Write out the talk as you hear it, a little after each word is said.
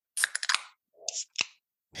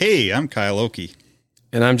Hey, I'm Kyle Oakey.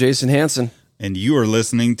 And I'm Jason Hansen. And you are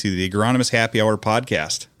listening to the Agronomist Happy Hour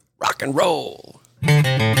podcast. Rock and roll.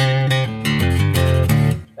 That's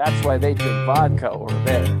why they drink vodka over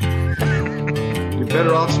there. You're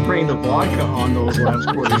better off spraying the vodka on those last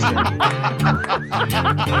quarters.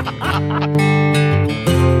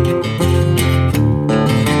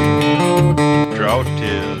 Drought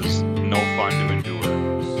is no fun to endure.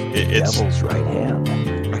 It's Devil's right hand.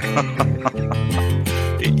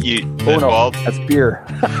 That's beer.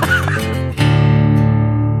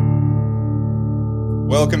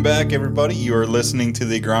 Welcome back, everybody. You are listening to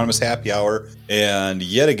the Agronomist Happy Hour, and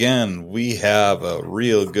yet again, we have a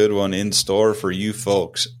real good one in store for you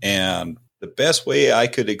folks. And the best way I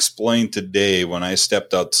could explain today when I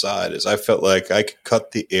stepped outside is I felt like I could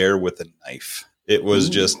cut the air with a knife. It was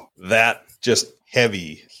just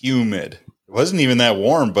heavy, humid. It wasn't even that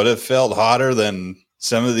warm, but it felt hotter than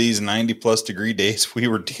some of these 90-plus degree days we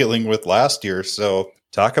were dealing with last year. So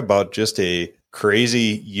talk about just a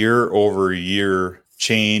crazy year-over-year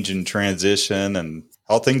change and transition and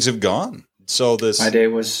how things have gone. So my day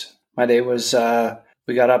was we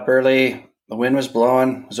got up early, the wind was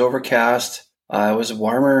blowing, it was overcast. It was a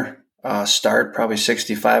warmer start, probably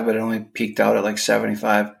 65, but it only peaked out at like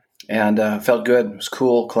 75, and felt good. It was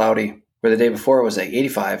cool, cloudy. Where the day before it was like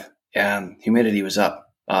 85 and humidity was up.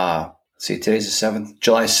 Today's the 7th.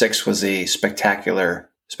 July 6th was a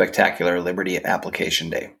spectacular Liberty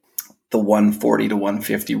application day. The 140 to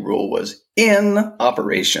 150 rule was in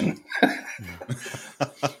operation.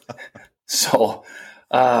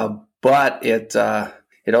 But it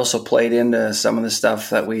also played into some of the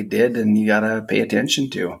stuff that we did, and you got to pay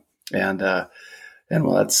attention to. And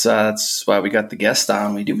that's why we got the guest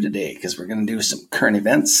on we do today, because we're going to do some current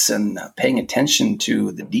events and paying attention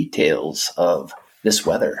to the details of this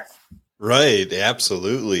weather. Right,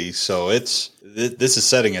 absolutely. So this is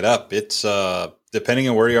setting it up. It's depending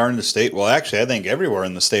on where you are in the state. Well, actually, I think everywhere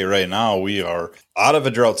in the state right now, we are out of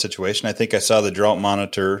a drought situation. I think I saw the drought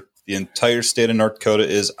monitor. The entire state of North Dakota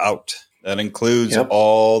is out. That includes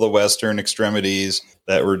all the western extremities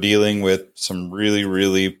that were dealing with some really,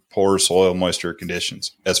 really poor soil moisture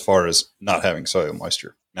conditions as far as not having soil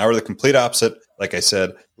moisture. Now we're the complete opposite. Like I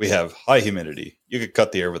said, we have high humidity. You could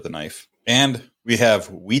cut the air with a knife. And we have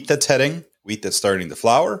wheat that's heading, wheat that's starting to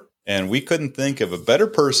flower. And we couldn't think of a better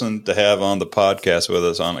person to have on the podcast with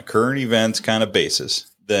us on a current events kind of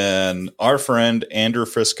basis than our friend Andrew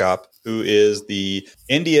Friskop, who is the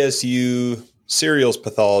NDSU cereals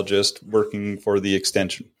pathologist working for the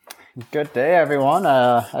extension. Good day, everyone.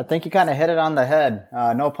 I think you kind of hit it on the head.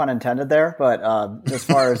 No pun intended there. But as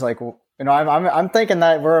far as I'm thinking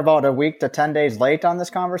that we're about a week to 10 days late on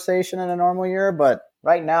this conversation in a normal year. But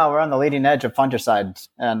right now we're on the leading edge of fungicides.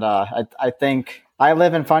 And I think I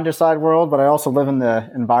live in fungicide world, but I also live in the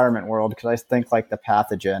environment world because I think like the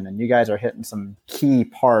pathogen, and you guys are hitting some key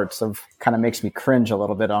parts of kind of makes me cringe a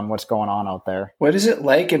little bit on what's going on out there. What is it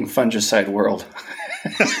like in fungicide world?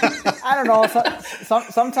 I don't know.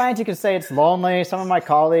 Sometimes you can say it's lonely. Some of my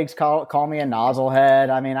colleagues call me a nozzle head.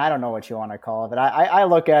 I mean, I don't know what you want to call it, but I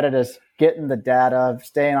look at it as getting the data,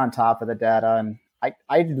 staying on top of the data, and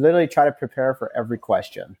I literally try to prepare for every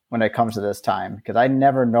question when it comes to this time, because I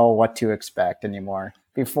never know what to expect anymore.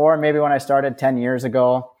 Before, maybe when I started 10 years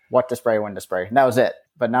ago, what to spray, when to spray, and that was it.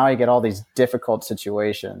 But now you get all these difficult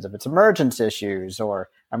situations. If it's emergence issues, or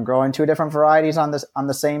I'm growing two different varieties on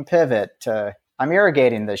the same pivot, I'm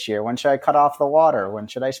irrigating this year. When should I cut off the water? When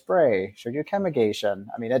should I spray? Should I do chemigation?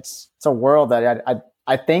 I mean, it's a world that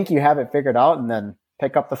I think you have it figured out, and then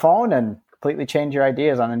pick up the phone and completely change your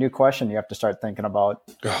ideas on a new question you have to start thinking about.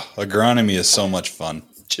 Oh, agronomy is so much fun.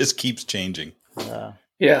 It just keeps changing.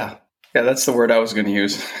 Yeah, that's the word I was going to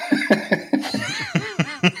use.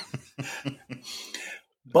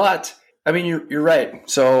 But I mean, you're right.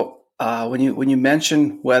 So when you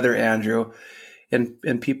mention weather, Andrew,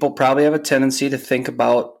 and people probably have a tendency to think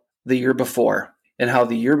about the year before and how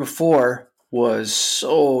the year before was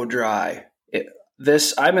so dry.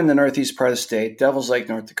 I'm in the northeast part of the state, Devils Lake,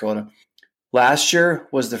 North Dakota. Last year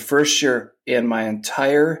was the first year in my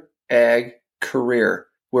entire ag career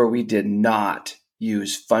where we did not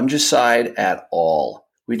use fungicide at all.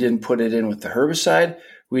 We didn't put it in with the herbicide.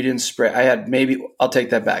 We didn't spray. I'll take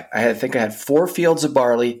that back. I think I had 4 fields of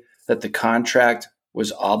barley that the contract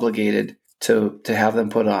was obligated to have them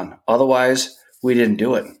put on. Otherwise, we didn't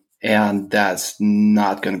do it. And that's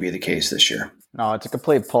not going to be the case this year. No, it's a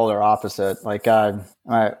complete polar opposite. Like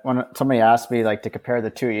when somebody asked me to compare the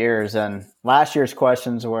 2 years, and last year's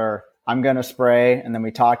questions were, I'm going to spray. And then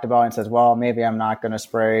we talked about it and says, well, maybe I'm not going to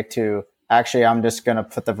spray, to actually, I'm just going to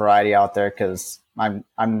put the variety out there because I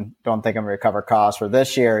don't think I'm going to recover costs for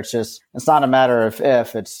this year. It's not a matter of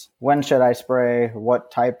if, it's when should I spray,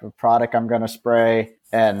 what type of product I'm going to spray,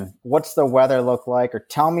 and what's the weather look like, or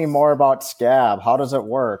tell me more about scab. How does it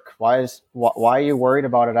work? Why are you worried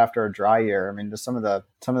about it after a dry year? I mean, just some of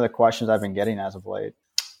the questions I've been getting as of late.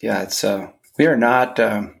 Yeah, it's we are not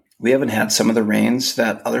we haven't had some of the rains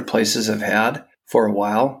that other places have had for a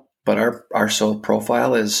while, but our soil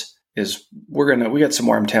profile is we got some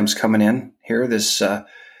warm temps coming in here this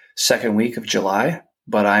second week of July,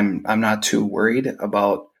 but I'm not too worried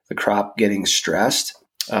about the crop getting stressed.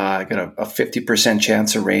 I got a 50%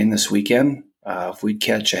 chance of rain this weekend. If we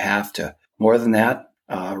catch a half to more than that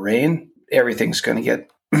rain, everything's going to get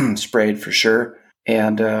sprayed for sure.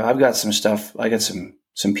 And I've got some stuff. I got some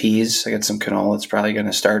peas. I got some canola. It's probably going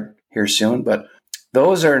to start here soon, but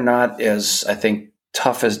those are not as, I think,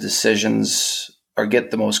 tough as decisions or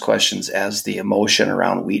get the most questions as the emotion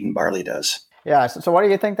around wheat and barley does. Yeah. So what do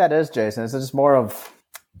you think that is, Jason? Is it just more of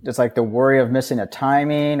just like the worry of missing a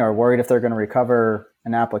timing, or worried if they're going to recover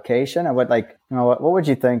an application? And what would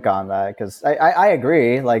you think on that? Because I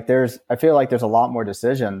agree. Like I feel like there's a lot more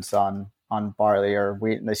decisions on barley or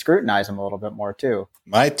wheat, and they scrutinize them a little bit more too.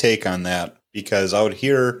 My take on that, because out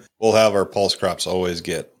here we'll have our pulse crops always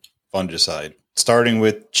get fungicide, starting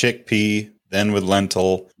with chickpea, then with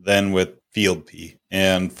lentil, then with field pea.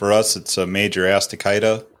 And for us, it's a major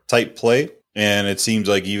Astachyta type play. And it seems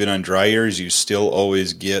like even on dry years, you still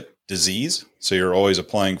always get disease. So you're always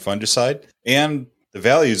applying fungicide. And the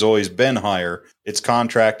value's always been higher. It's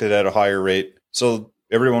contracted at a higher rate. So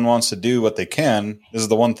everyone wants to do what they can. This is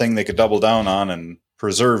the one thing they could double down on and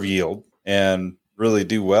preserve yield and really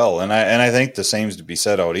do well. And I think the same is to be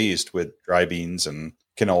said out east with dry beans and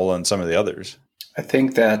canola and some of the others. I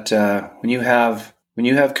think that when you have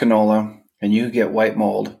canola and you get white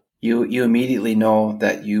mold, you immediately know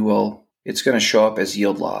that it's going to show up as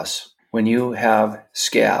yield loss. When you have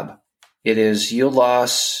scab, it is yield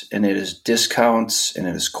loss, and it is discounts, and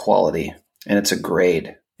it is quality, and it's a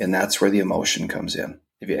grade, and that's where the emotion comes in.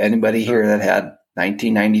 If anybody here that had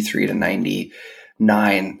 1993 to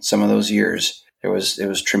 99, some of those years, it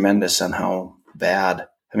was tremendous on how bad.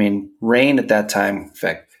 I mean, rain at that time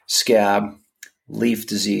affect scab, leaf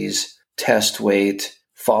disease, test weight,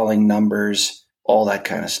 falling numbers, all that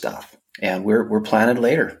kind of stuff. And we're planted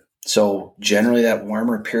later. So generally that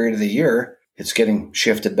warmer period of the year, it's getting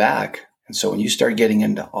shifted back. And so when you start getting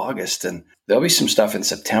into August, and there'll be some stuff in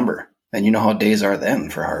September, and you know how days are then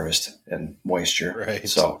for harvest and moisture. Right.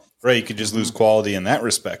 So right, you could just lose quality in that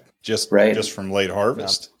respect, just from late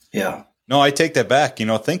harvest. Yeah. No, I take that back.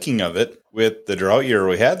 Thinking of it with the drought year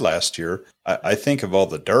we had last year, I think of all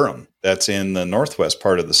the durum that's in the northwest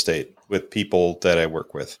part of the state with people that I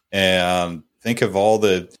work with. And think of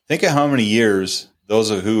how many years those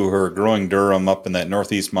of who are growing durum up in that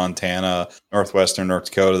northeast Montana, northwestern North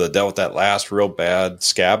Dakota, that dealt with that last real bad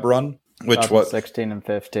scab run. 16 and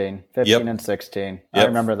 15. 15 and 16. Yep. I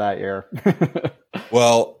remember that year.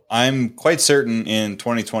 Well, I'm quite certain in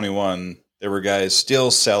 2021, there were guys still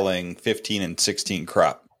selling 15 and 16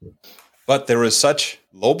 crop. But there was such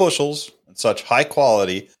low bushels and such high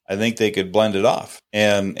quality, I think they could blend it off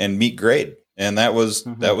and meet grade. And that was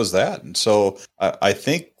that. And so I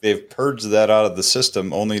think they've purged that out of the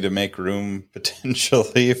system only to make room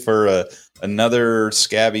potentially for another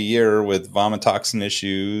scabby year with vomitoxin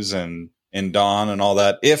issues and dawn and all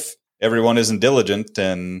that, if everyone isn't diligent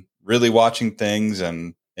and really watching things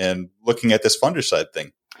and looking at this fungicide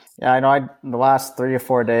thing. Yeah, I know. The last 3 or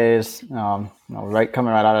 4 days, right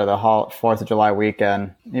coming right out of the 4th of July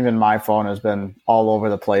weekend, even my phone has been all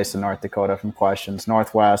over the place in North Dakota from questions.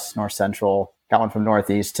 Northwest, North Central, got one from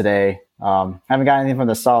Northeast today. Haven't got anything from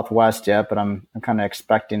the Southwest yet, but I'm kind of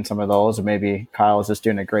expecting some of those. Or maybe Kyle is just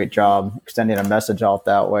doing a great job extending a message out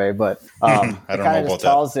that way. But I don't know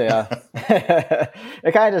about that.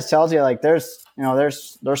 It kind of just tells you like there's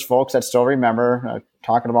folks that still remember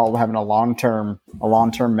talking about having a long-term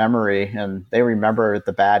memory, and they remember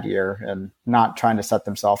the bad year and not trying to set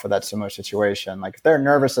themselves for that similar situation. Like if they're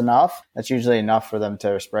nervous enough, that's usually enough for them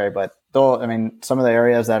to spray. But though, I mean, some of the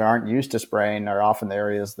areas that aren't used to spraying are often the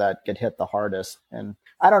areas that get hit the hardest. And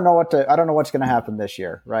I don't know what's going to happen this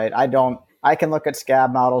year, right? I can look at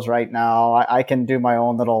scab models right now. I can do my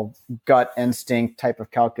own little gut instinct type of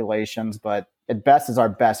calculations, but at best is our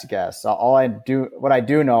best guess. So what I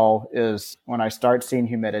do know is when I start seeing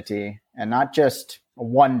humidity, and not just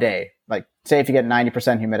one day, like say if you get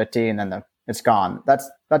 90% humidity and then it's gone. That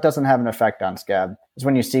doesn't have an effect on scab. It's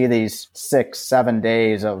when you see these 6-7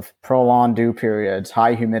 days of prolonged dew periods,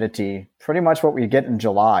 high humidity, pretty much what we get in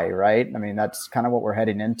July, right? I mean, that's kind of what we're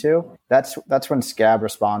heading into. That's when scab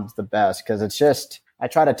responds the best, because it's just, I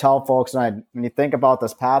try to tell folks when you think about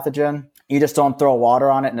this pathogen, you just don't throw water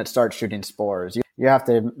on it and it starts shooting spores. You have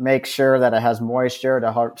to make sure that it has moisture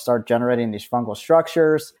to start generating these fungal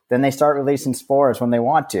structures. Then they start releasing spores when they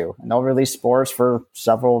want to. And they'll release spores for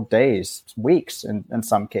several days, weeks in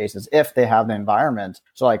some cases, if they have the environment.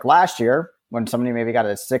 So like last year, when somebody maybe got a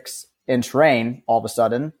 6-inch rain all of a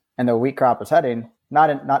sudden and the wheat crop was heading, not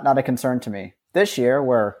a concern to me. This year,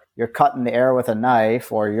 where you're cutting the air with a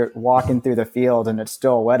knife or you're walking through the field and it's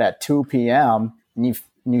still wet at 2 p.m. and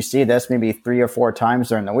you see this maybe 3 or 4 times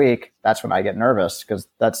during the week, that's when I get nervous, because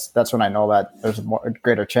that's when I know that there's a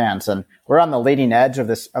greater chance. And we're on the leading edge of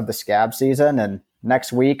the scab season. And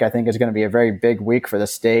next week, I think, is going to be a very big week for the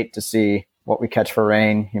state to see what we catch for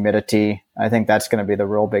rain, humidity. I think that's going to be the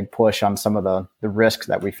real big push on some of the risks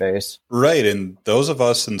that we face. Right. And those of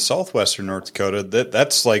us in southwestern North Dakota,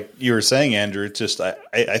 that's like you were saying, Andrew, it's just,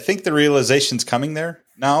 I think the realization's coming there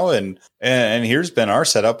now. And here's been our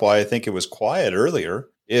setup why I think it was quiet earlier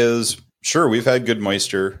is, sure, we've had good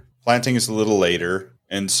moisture. Planting is a little later.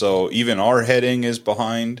 And so even our heading is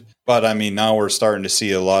behind. But I mean, now we're starting to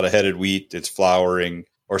see a lot of headed wheat. It's flowering,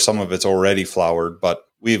 or some of it's already flowered, but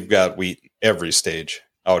we've got wheat every stage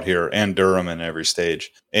out here, and durum in every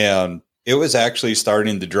stage. And it was actually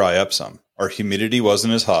starting to dry up some. Our humidity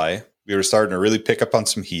wasn't as high. We were starting to really pick up on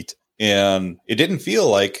some heat. And it didn't feel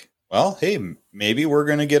like, well, hey, maybe we're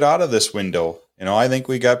going to get out of this window. You know, I think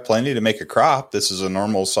we got plenty to make a crop. This is a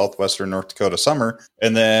normal southwestern North Dakota summer.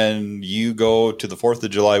 And then you go to the 4th of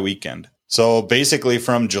July weekend. So basically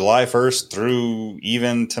from July 1st through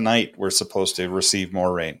even tonight, we're supposed to receive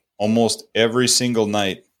more rain. Almost every single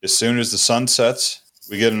night, as soon as the sun sets,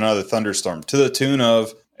 we get another thunderstorm to the tune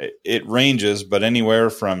of, it ranges, but anywhere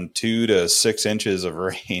from 2 to 6 inches of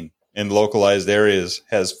rain in localized areas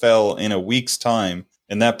has fell in a week's time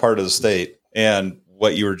in that part of the state. And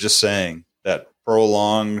what you were just saying, that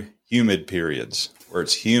prolonged humid periods where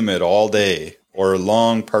it's humid all day, or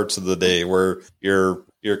long parts of the day where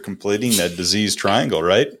you're completing that disease triangle,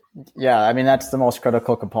 right? Yeah, I mean, that's the most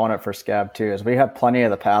critical component for scab too, is we have plenty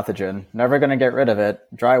of the pathogen. Never going to get rid of it.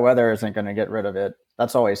 Dry weather isn't going to get rid of it.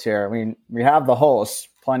 That's always here. I mean, we have the hosts,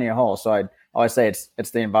 plenty of hosts. So I'd always say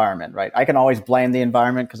it's the environment, right? I can always blame the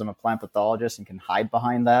environment because I'm a plant pathologist and can hide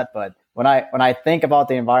behind that. But when I think about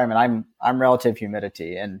the environment, I'm relative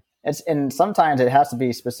humidity, and sometimes it has to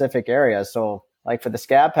be specific areas. So like for the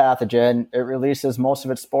scab pathogen, it releases most of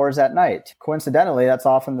its spores at night. Coincidentally, that's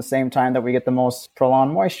often the same time that we get the most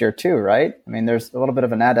prolonged moisture too, right? I mean, there's a little bit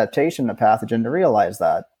of an adaptation to pathogen to realize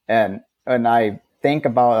that. And I think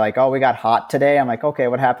about like, oh, we got hot today. I'm like, okay,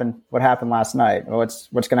 what happened last night? What's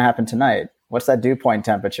going to happen tonight? What's that dew point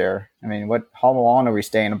temperature? I mean, how long are we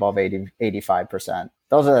staying above 85%?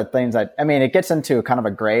 Those are the things it gets into kind of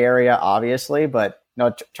a gray area, obviously, but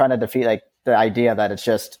trying to defeat like the idea that it's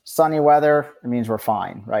just sunny weather, it means we're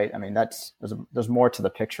fine, right? I mean, there's more to the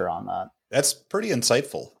picture on that. That's pretty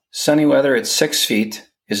insightful. Sunny weather at 6 feet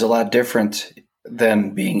is a lot different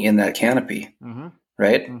than being in that canopy,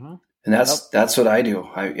 right? Mm-hmm. And that's what I do.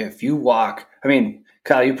 If you walk, I mean,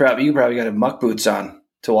 Kyle, you probably got a muck boots on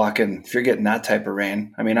to walk in if you're getting that type of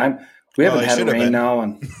rain. I mean, we haven't had rain now,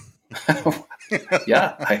 and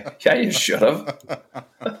yeah, you should have.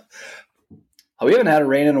 We haven't had a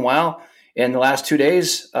rain in a while. In the last 2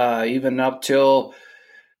 days, even up till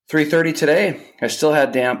 3:30 today, I still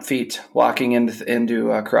had damp feet walking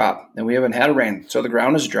into a crop, and we haven't had a rain. So the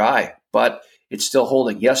ground is dry, but it's still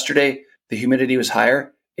holding. Yesterday, the humidity was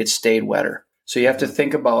higher. It stayed wetter. So you have to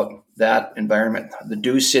think about that environment. The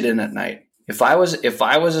dew sit in at night. If I was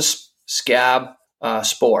a scab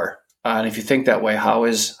spore, and if you think that way, how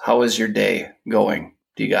is your day going?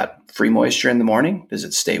 Do you got free moisture in the morning? Does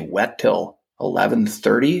it stay wet till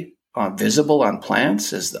 11:30? Visible on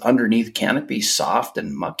plants? Is the underneath canopy soft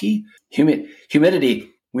and mucky? Humidity,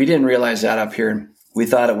 we didn't realize that up here. We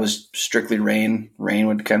thought it was strictly rain. Rain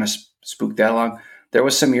would kind of spook that along. There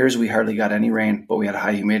was some years we hardly got any rain, but we had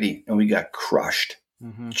high humidity and we got crushed,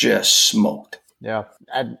 just smoked. Yeah.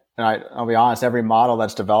 I'll be honest, every model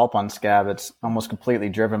that's developed on scab, it's almost completely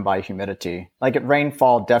driven by humidity. Like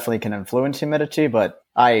rainfall definitely can influence humidity, but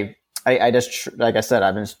I just, like I said,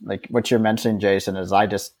 I've been like what you're mentioning, Jason, is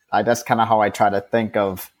that's kind of how I try to think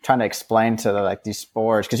of trying to explain to these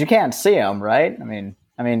spores, because you can't see them, right?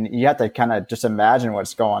 I mean, you have to kind of just imagine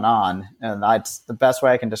what's going on. And that's the best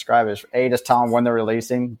way I can describe it is A, just tell them when they're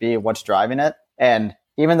releasing, B, what's driving it. And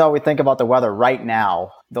even though we think about the weather right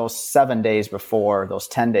now, those 7 days before, those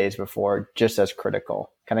 10 days before, just as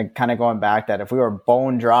critical. Kind of going back that if we were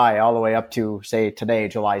bone dry all the way up to, say, today,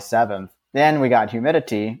 July 7th, then we got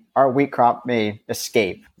humidity, our wheat crop may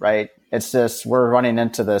escape, right? It's just we're running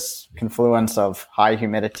into this confluence of high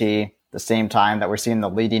humidity the same time that we're seeing the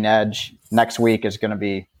leading edge. Next week is going to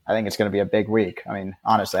be, I think it's going to be a big week. I mean,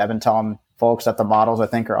 honestly, I've been telling folks that the models I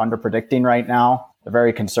think are under predicting right now. They're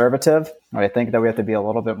very conservative. I think that we have to be a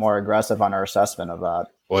little bit more aggressive on our assessment of that.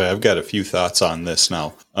 Boy, I've got a few thoughts on this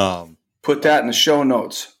now. Put that in the show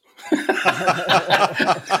notes.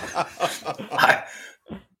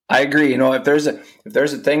 I agree. You know, if there's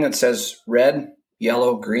a thing that says red,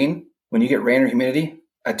 yellow, green, when you get rain or humidity,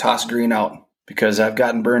 I toss green out because I've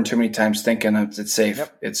gotten burned too many times thinking it's safe.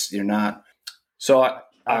 Yep. You're not. So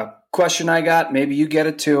a question I got, maybe you get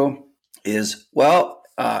it too, is,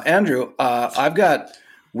 Andrew, I've got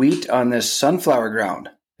wheat on this sunflower ground.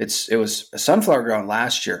 It was a sunflower ground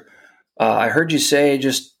last year. I heard you say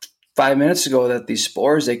just 5 minutes ago that these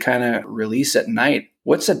spores, they kind of release at night.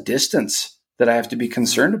 What's the distance that I have to be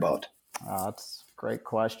concerned about? That's a great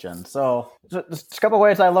question. So there's a couple of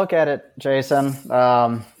ways I look at it, Jason.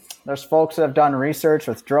 There's folks that have done research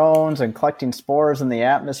with drones and collecting spores in the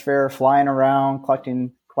atmosphere, flying around,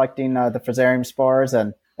 collecting the Fusarium spores.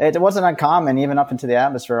 And it wasn't uncommon, even up into the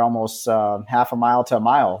atmosphere, almost half a mile to a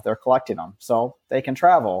mile, they're collecting them. So they can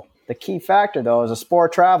travel. The key factor, though, is a spore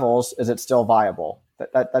travels, is it still viable?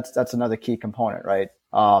 That's another key component, right?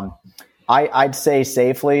 I'd say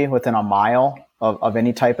safely within a mile of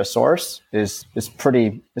any type of source is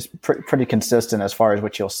pretty consistent as far as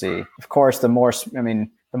what you'll see. Of course, the more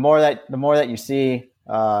that you see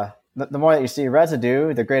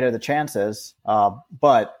residue, the greater the chances.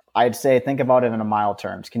 But I'd say think about it in a mile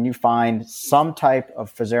terms. Can you find some type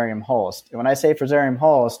of Fusarium host? And when I say Fusarium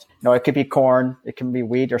host, it could be corn, it can be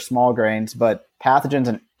wheat or small grains, but pathogen's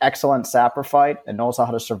an excellent saprophyte and knows how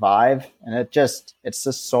to survive, and it's just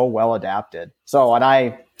so well adapted. So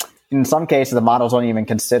in some cases, the models don't even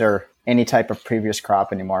consider any type of previous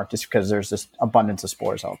crop anymore, just because there's this abundance of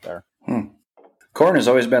spores out there. Corn has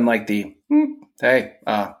always been like hey,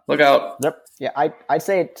 look out. Yep. Yeah, I'd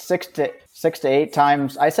say 6 to 8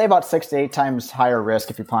 times. I say about 6 to 8 times higher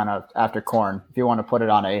risk if you plant after corn, if you want to put it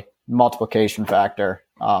on a multiplication factor.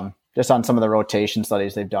 Just on some of the rotation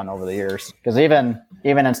studies they've done over the years. Because even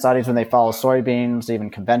in studies when they follow soybeans,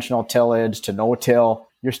 even conventional tillage to no-till,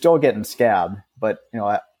 you're still getting scab. But,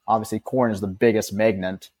 obviously corn is the biggest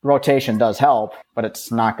magnet. Rotation does help, but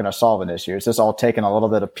it's not going to solve an issue. It's just all taking a little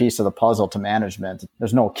bit of piece of the puzzle to management.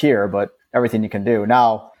 There's no cure, but everything you can do.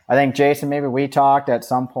 Now, I think, Jason, maybe we talked at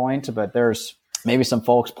some point, but there's maybe some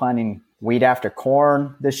folks planting wheat after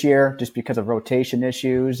corn this year just because of rotation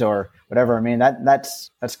issues or whatever. I mean, that's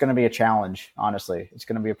going to be a challenge, honestly. It's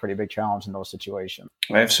going to be a pretty big challenge in those situations.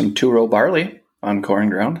 I have some 2-row barley on corn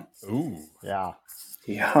ground. Ooh. Yeah.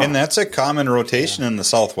 And that's a common rotation in the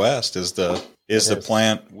Southwest is to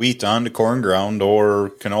plant wheat onto corn ground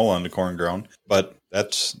or canola onto corn ground. But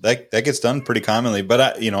that gets done pretty commonly.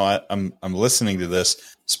 But I'm listening to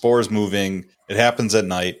this. Spores moving. It happens at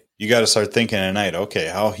night. You got to start thinking at night, okay,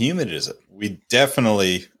 how humid is it? We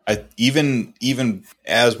definitely, even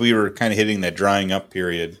as we were kind of hitting that drying up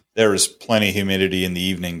period, there was plenty of humidity in the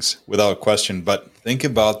evenings without question. But think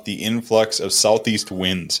about the influx of southeast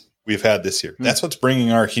winds we've had this year. That's what's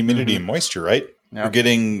bringing our humidity and moisture, right? Yep.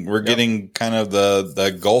 We're getting kind of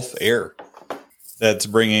the Gulf air that's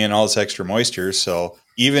bringing in all this extra moisture. So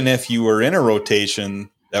even if you were in a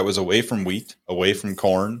rotation that was away from wheat, away from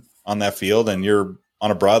corn on that field, and you're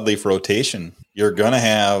on a broadleaf rotation, you're going to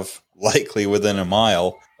have likely within a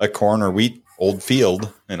mile a corn or wheat old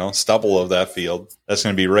field, stubble of that field. That's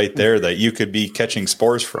going to be right there that you could be catching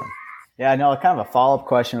spores from. Yeah, I know. Kind of a follow-up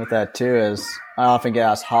question with that too is I often get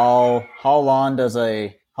asked how long does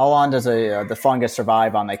the fungus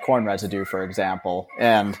survive on a corn residue, for example?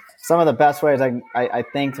 And some of the best ways I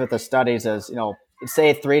think with the studies is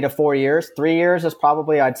say 3 to 4 years. 3 years is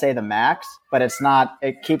probably, I'd say, the max, but it's not.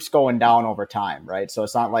 It keeps going down over time, right? So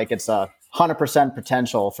it's not like it's a 100%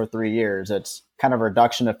 potential for 3 years. It's kind of a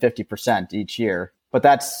reduction of 50% each year. But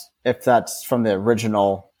if that's from the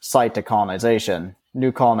original site to colonization.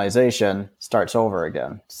 New colonization starts over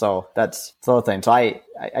again. So that's the other thing. So I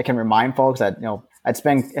can remind folks that,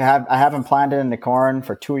 I haven't planted in the corn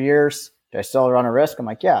for 2 years. Do I still run a risk? I'm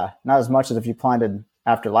like, yeah, not as much as if you planted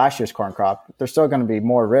after last year's corn crop. There's still going to be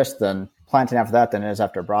more risk than planting after that than it is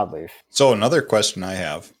after broadleaf. So another question I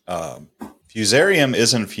have, Fusarium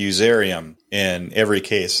isn't Fusarium in every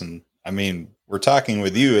case. And I mean, we're talking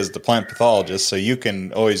with you as the plant pathologist, so you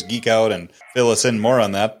can always geek out and fill us in more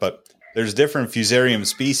on that. But there's different Fusarium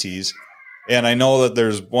species, and I know that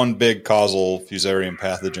there's one big causal Fusarium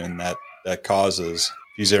pathogen that causes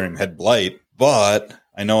Fusarium head blight, but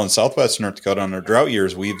I know in southwestern North Dakota on our drought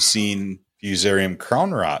years, we've seen Fusarium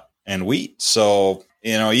crown rot and wheat. So,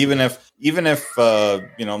 even if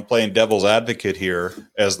I'm playing devil's advocate here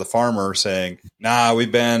as the farmer saying,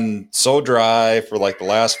 we've been so dry for like the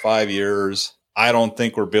last 5 years, I don't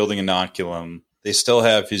think we're building inoculum. They still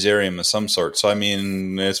have Fusarium of some sort. So, I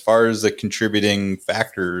mean, as far as the contributing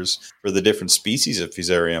factors for the different species of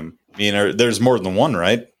Fusarium, there's more than one,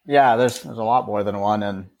 right? Yeah, there's a lot more than one.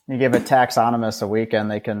 And you give a taxonomist a weekend,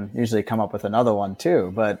 they can usually come up with another one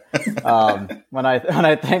too. But when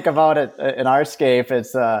I think about it in our scape,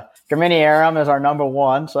 it's Graminearum is our number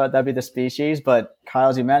one. So that'd be the species. But Kyle,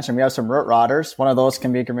 as you mentioned, we have some root rotters. One of those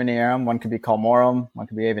can be Graminearum, one could be Calmorum, one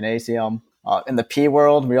could be Avinaceum. In the pea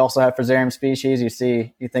world, we also have Fusarium species.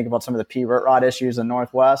 You think about some of the pea root rot issues in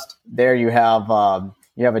Northwest. There you have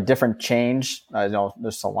a different change. The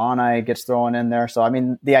Solani gets thrown in there. So, I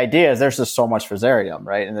mean, the idea is there's just so much Fusarium,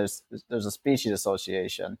 right? And there's a species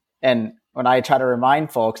association. And when I try to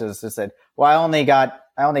remind folks, is to say, well, I only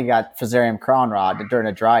got Fusarium crown rot during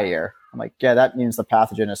a dry year. I'm like, yeah, that means the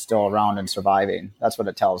pathogen is still around and surviving. That's what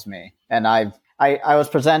it tells me. And I was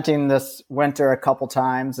presenting this winter a couple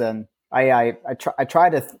times, and I try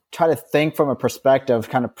to think from a perspective,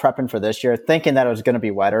 kind of prepping for this year, thinking that it was going to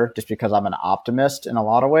be wetter, just because I'm an optimist in a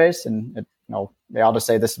lot of ways. And I'll just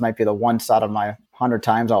say this might be the one side of my 100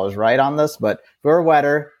 times I was right on this. But if we're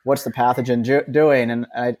wetter, what's the pathogen doing? And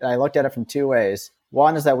I looked at it from two ways.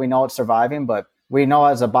 One is that we know it's surviving, but we know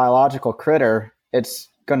as a biological critter, it's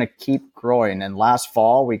going to keep growing. And last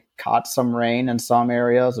fall, we caught some rain in some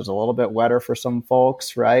areas. It was a little bit wetter for some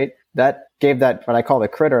folks, right? That gave that, what I call the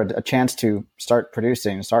critter, a chance to start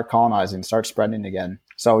producing, start colonizing, start spreading again.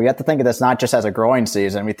 So we have to think of this not just as a growing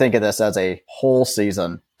season. We think of this as a whole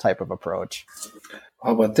season type of approach.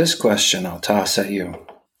 How about this question I'll toss at you?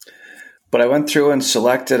 But I went through and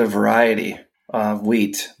selected a variety of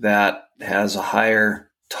wheat that has a higher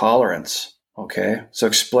tolerance. Okay, so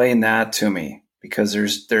explain that to me,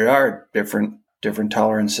 because there are different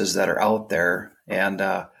tolerances that are out there, and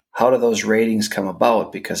how do those ratings come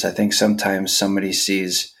about? Because I think sometimes somebody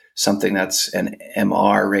sees something that's an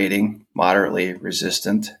MR rating, moderately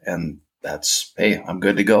resistant, and that's, hey, I'm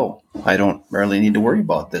good to go. I don't really need to worry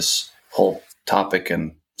about this whole topic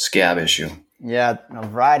and scab issue. Yeah,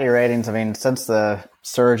 variety ratings. I mean, since the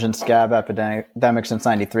surge in scab epidemic since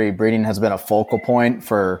 '93, breeding has been a focal point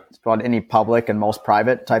for about any public and most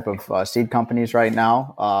private type of seed companies right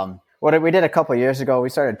now. What we did a couple of years ago, we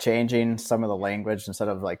started changing some of the language. Instead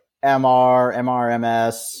of like MR,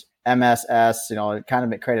 MRMS, MSS, it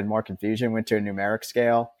kind of created more confusion, went to a numeric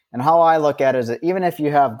scale. And how I look at it is that even if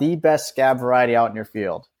you have the best scab variety out in your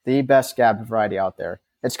field, the best scab variety out there,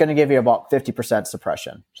 it's going to give you about 50%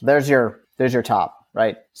 suppression. So there's your top,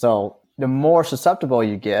 right? So the more susceptible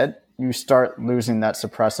you get, you start losing that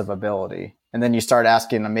suppressive ability. And then you start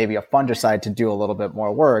asking maybe a fungicide to do a little bit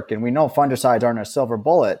more work. And we know fungicides aren't a silver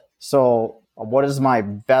bullet. So what is my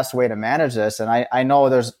best way to manage this? And I know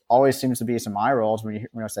there's always seems to be some eye rolls when you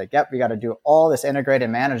say, yep, we got to do all this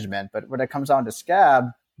integrated management. But when it comes down to scab,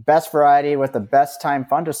 best variety with the best time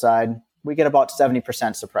fungicide, we get about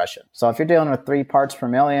 70% suppression. So if you're dealing with 3 parts per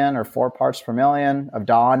million or 4 parts per million of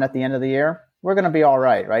DON at the end of the year, we're going to be all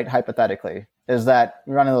right? Hypothetically, is that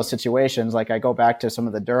we run into those situations. Like I go back to some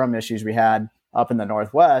of the Durham issues we had up in the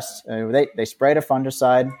Northwest. They sprayed a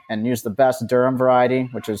fungicide and used the best Durham variety,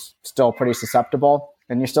 which is still pretty susceptible.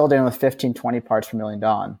 And you're still dealing with 15, 20 parts per million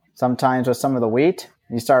DON. Sometimes with some of the wheat,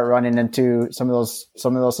 you start running into some of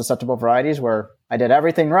those susceptible varieties where I did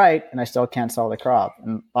everything right and I still can't sell the crop.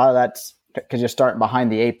 And a lot of that's because you're starting behind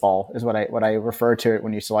the 8 ball is what I refer to it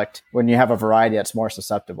when you have a variety that's more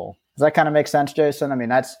susceptible. Does that kind of make sense, Jason? I mean,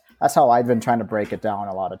 that's how I've been trying to break it down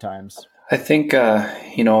a lot of times. I think,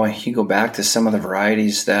 you go back to some of the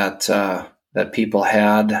varieties that people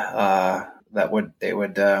had that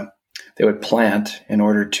they would plant in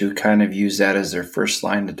order to kind of use that as their first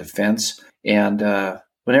line of defense. And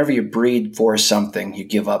whenever you breed for something, you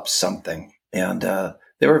give up something. And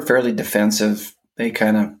they were fairly defensive. They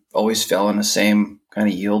kind of always fell in the same kind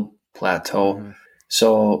of yield plateau. Mm-hmm.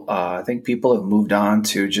 So I think people have moved on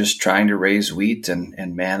to just trying to raise wheat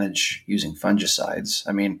and manage using fungicides.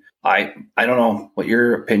 I mean, I don't know what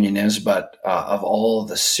your opinion is, but of all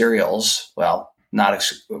the cereals, well,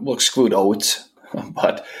 we'll exclude oats,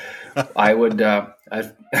 but I would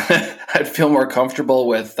I'd feel more comfortable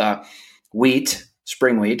with wheat,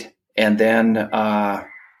 spring wheat, and then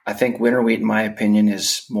I think winter wheat, in my opinion,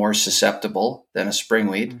 is more susceptible than a spring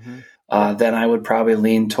wheat. Mm-hmm. then I would probably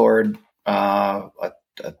lean toward a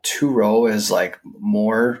 2-row is like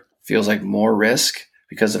feels like more risk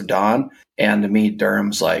because of Dawn. And to me,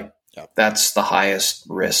 Durham's like, that's the highest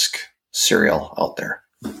risk cereal out there.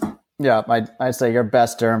 Yeah, I'd say your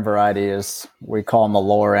best Durham variety is, we call them the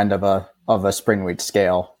lower end of a spring wheat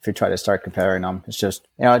scale. If you try to start comparing them, it's just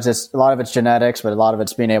a lot of it's genetics, but a lot of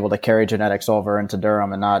it's being able to carry genetics over into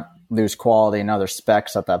Durham and not lose quality and other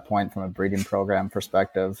specs at that point from a breeding program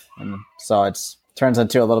perspective. And so it's turns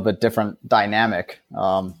into a little bit different dynamic,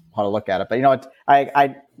 how to look at it. But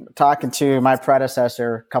I talking to my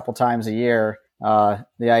predecessor a couple times a year. The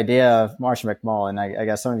idea of Marsha McMullen, I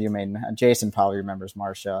guess some of you Jason probably remembers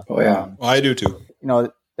Marsha. Oh yeah. I do too.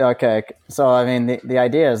 Okay. So, I mean, the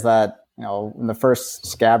idea is that, in the first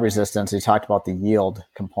scab resistance, he talked about the yield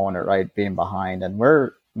component, right, being behind. And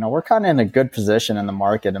we're kind of in a good position in the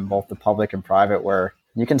market in both the public and private where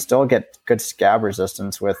you can still get good scab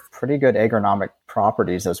resistance with pretty good agronomic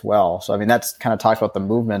properties as well. So, I mean, that's kind of talks about the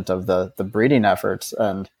movement of the breeding efforts.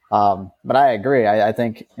 And, but I agree. I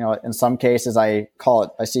think, in some cases I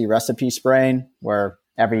see recipe spraying where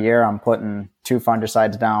every year I'm putting 2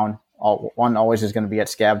 fungicides down. One always is going to be at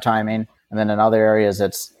scab timing. And then in other areas,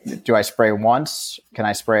 it's, do I spray once? Can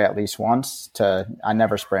I spray at least once? I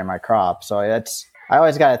never spray my crop. So I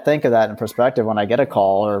always got to think of that in perspective when I get a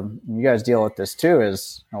call, or you guys deal with this too,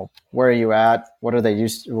 is, where are you at? What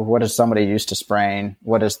is somebody used to spraying?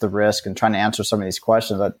 What is the risk? And trying to answer some of these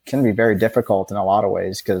questions that can be very difficult in a lot of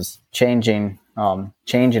ways, because changing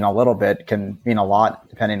a little bit can mean a lot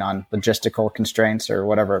depending on logistical constraints or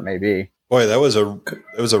whatever it may be. Boy, that was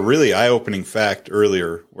a really eye-opening fact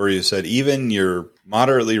earlier where you said even your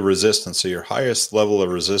moderately resistant, so your highest level of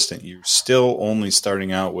resistant, you're still only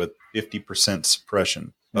starting out with 50%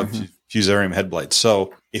 suppression of Fusarium head blight.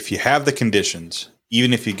 So if you have the conditions,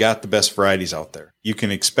 even if you got the best varieties out there, you can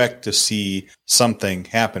expect to see something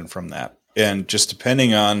happen from that. And just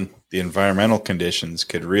depending on the environmental conditions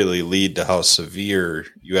could really lead to how severe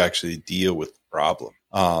you actually deal with the problem.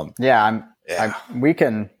 We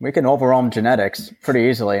can overwhelm genetics pretty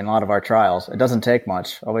easily in a lot of our trials. It doesn't take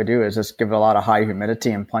much. All we do is just give it a lot of high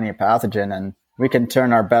humidity and plenty of pathogen, and we can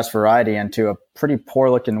turn our best variety into a pretty poor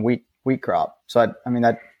looking wheat crop. So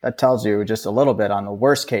that tells you just a little bit on the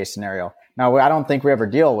worst case scenario. Now, I don't think we ever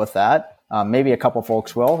deal with that. Maybe a couple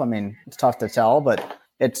folks will. I mean, it's tough to tell, but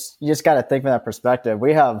you just got to think from that perspective.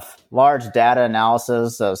 We have large data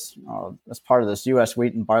analysis as part of this U.S.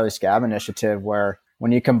 wheat and barley scab initiative, where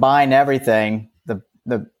when you combine everything,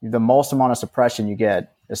 the most amount of suppression you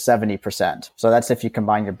get is 70%. So that's if you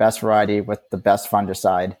combine your best variety with the best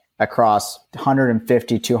fungicide across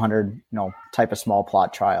 150, 200, type of small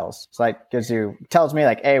plot trials. So that tells me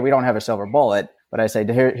like, hey, we don't have a silver bullet, but I say,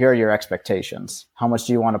 here are your expectations. How much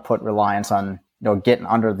do you want to put reliance on, getting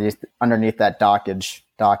underneath that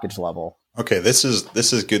dockage level? Okay, this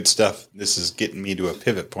is good stuff. This is getting me to a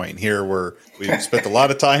pivot point here where we've spent a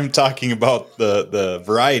lot of time talking about the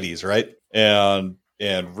varieties, right? And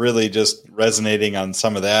really just resonating on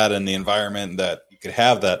some of that and the environment that you could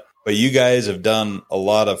have that. But you guys have done a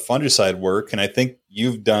lot of fungicide work, and I think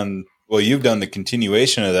you've done the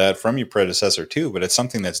continuation of that from your predecessor too, but it's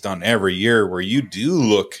something that's done every year where you do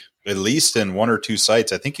look at least in 1 or 2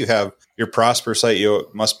 sites. I think you have your Prosper site,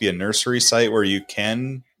 it must be a nursery site where you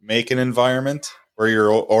can make an environment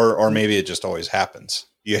where or maybe it just always happens.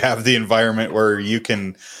 You have the environment where you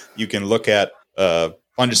can look at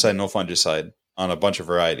fungicide, no fungicide on a bunch of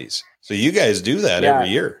varieties. So you guys do that every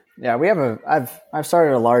year. Yeah, we have I've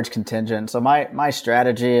started a large contingent. So my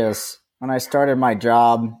strategy is, when I started my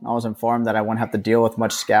job, I was informed that I wouldn't have to deal with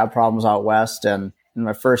much scab problems out west. And in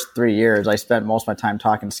my first 3 years, I spent most of my time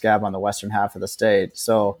talking scab on the western half of the state.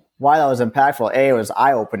 So why that was impactful, it was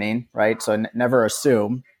eye-opening, right? So never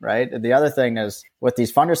assume, right? The other thing is, with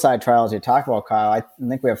these fungicide trials you talk about, Kyle, I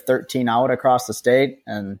think we have 13 out across the state,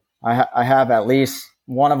 and I have at least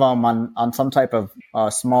one of them on some type of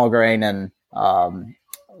small grain in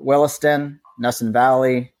Williston, Nesson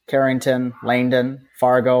Valley, Carrington, Langdon,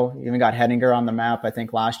 Fargo, even got Hettinger on the map, I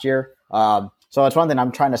think, last year. So it's one thing,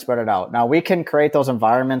 I'm trying to spread it out. Now, we can create those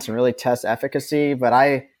environments and really test efficacy, but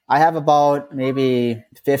I have about maybe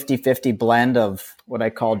 50-50 blend of what I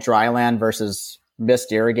call dry land versus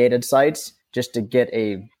mist irrigated sites, just to get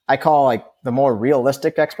I call like the more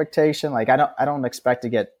realistic expectation. Like I don't expect to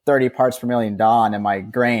get 30 parts per million Dawn in my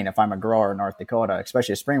grain if I'm a grower in North Dakota,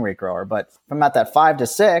 especially a spring wheat grower. But if I'm at that 5 to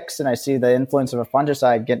 6 and I see the influence of a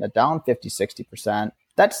fungicide getting it down 50-60%,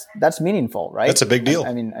 that's meaningful, right? That's a big deal.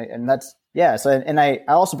 And that's, yeah. So, and I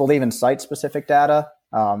also believe in site specific data.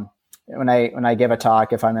 When I give a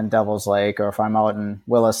talk, if I'm in Devil's Lake or if I'm out in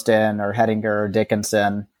Williston or Hettinger or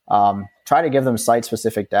Dickinson, try to give them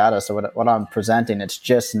site-specific data. So what I'm presenting, it's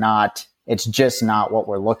just not what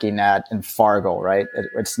we're looking at in Fargo, right?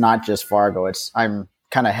 It's not just Fargo. I'm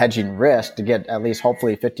kind of hedging risk to get at least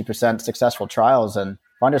hopefully 50% successful trials in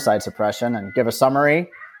fungicide suppression and give a summary,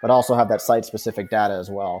 but also have that site-specific data as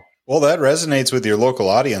well. Well, that resonates with your local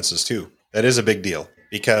audiences too. That is a big deal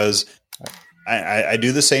because I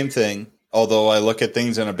do the same thing, although I look at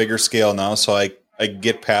things on a bigger scale now, so I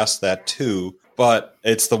get past that too. But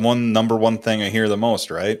it's the number one thing I hear the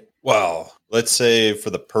most, right? Well, let's say for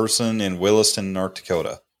the person in Williston, North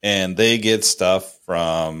Dakota, and they get stuff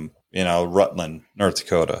from, Rutland, North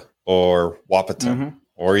Dakota, or Wahpeton,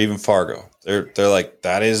 or even Fargo. They're like,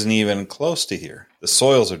 that isn't even close to here. The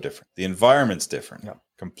soils are different. The environment's different. Yep.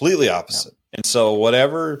 Completely opposite. Yep. And so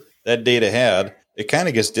whatever that data had, it kind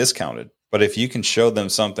of gets discounted. But if you can show them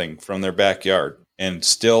something from their backyard and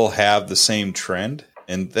still have the same trend,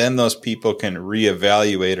 and then those people can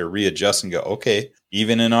reevaluate or readjust and go, okay,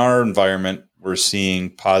 even in our environment, we're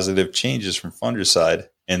seeing positive changes from fungicide.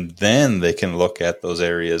 And then they can look at those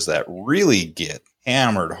areas that really get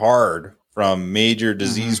hammered hard from major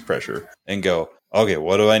disease pressure and go, okay,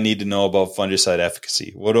 what do I need to know about fungicide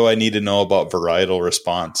efficacy? What do I need to know about varietal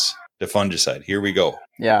response to fungicide? Here we go.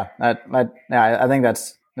 Yeah, I think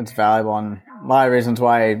that's valuable. And a lot of reasons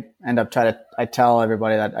why I tell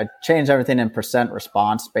everybody that I change everything in percent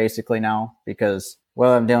response basically now, because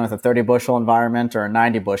whether I'm dealing with a 30 bushel environment or a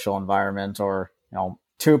 90 bushel environment, or,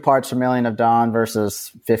 2 parts per million of DON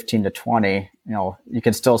versus 15 to 20, you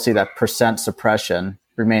can still see that percent suppression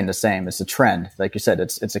remain the same. It's a trend. Like you said,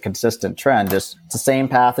 it's a consistent trend. It's the same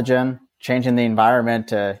pathogen, changing the environment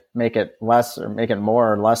to make it less or make it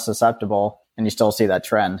more or less susceptible, and you still see that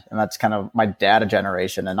trend. And that's kind of my data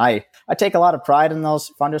generation. And I take a lot of pride in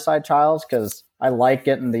those fungicide trials because I like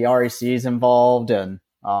getting the RECs involved and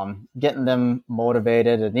getting them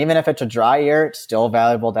motivated. And even if it's a dry year, it's still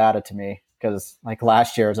valuable data to me, because like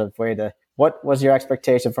last year was a way to, what was your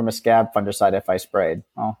expectation from a scab fungicide if I sprayed?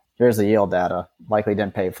 Oh, here's the yield data. Likely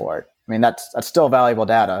didn't pay for it. I mean, that's still valuable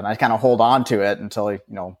data. And I kind of hold on to it until,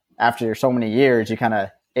 after so many years, you kind of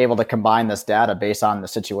able to combine this data based on the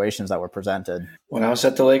situations that were presented. When I was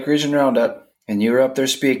at the Lake Region Roundup and you were up there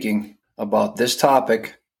speaking about this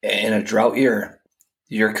topic in a drought year,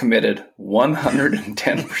 you're committed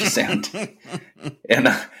 110%.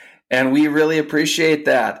 And we really appreciate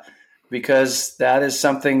that, because that is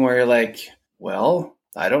something where you're like, well,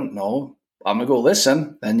 I don't know. I'm going to go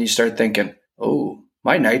listen. Then you start thinking, oh,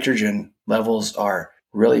 my nitrogen levels are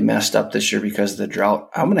really messed up this year because of the drought.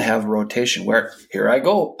 I'm going to have a rotation where here I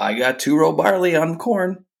go. I got 2 row barley on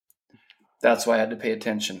corn. That's why I had to pay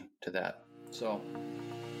attention to that. So,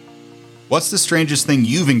 what's the strangest thing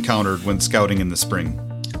you've encountered when scouting in the spring?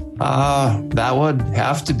 That would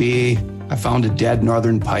have to be, I found a dead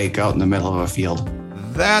northern pike out in the middle of a field.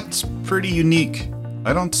 That's pretty unique.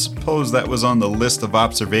 I don't suppose that was on the list of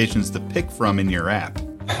observations to pick from in your app.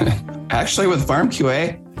 Actually, with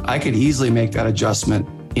FarmQA, I could easily make that adjustment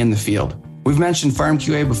in the field. We've mentioned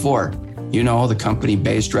FarmQA before. The company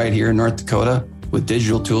based right here in North Dakota with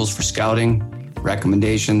digital tools for scouting,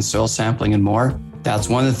 recommendations, soil sampling, and more. That's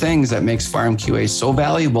one of the things that makes FarmQA so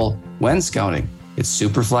valuable when scouting. It's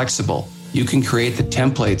super flexible. You can create the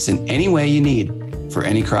templates in any way you need for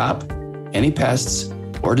any crop, any pests,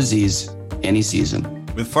 or disease, any season.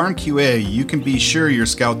 With FarmQA, you can be sure your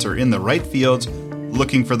scouts are in the right fields,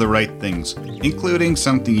 looking for the right things, including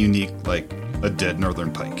something unique like a dead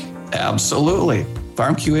northern pike. Absolutely.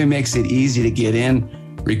 FarmQA makes it easy to get in,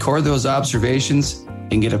 record those observations,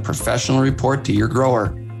 and get a professional report to your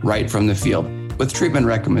grower right from the field, with treatment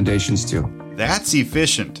recommendations too. That's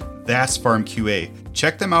efficient. That's FarmQA.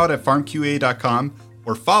 Check them out at farmqa.com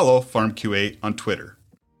or follow FarmQA on Twitter.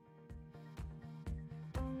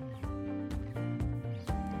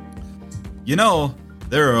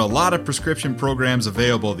 There are a lot of prescription programs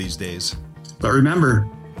available these days. But remember,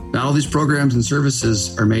 not all these programs and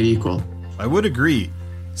services are made equal. I would agree.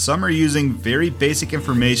 Some are using very basic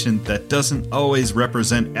information that doesn't always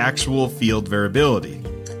represent actual field variability.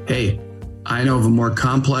 Hey, I know of a more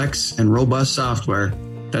complex and robust software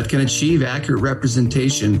that can achieve accurate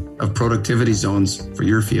representation of productivity zones for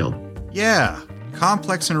your field. Yeah,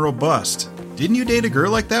 complex and robust. Didn't you date a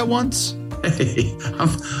girl like that once? Hey,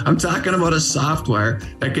 I'm talking about a software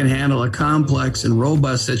that can handle a complex and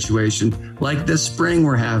robust situation like this spring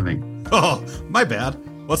we're having. Oh, my bad.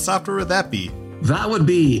 What software would that be? That would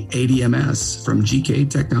be ADMS from GK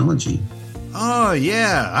Technology. Oh,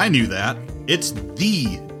 yeah, I knew that. It's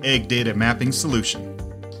the ag data mapping solution.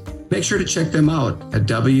 Make sure to check them out at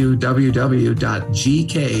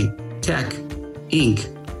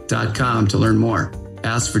www.gktechinc.com to learn more.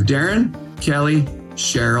 ask for Darren, Kelly,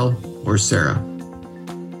 Cheryl, or Sarah.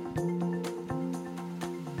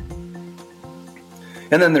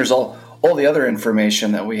 And then there's all the other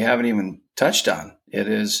information that we haven't even touched on. It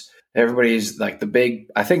is everybody's like the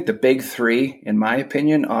big three, in my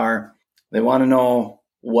opinion, are they want to know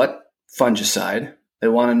what fungicide, they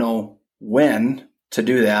want to know when to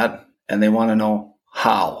do that, and they want to know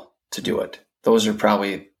how to do it. Those are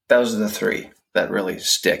the three that really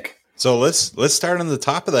stick. So let's start on the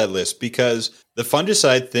top of that list, because the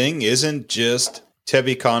fungicide thing isn't just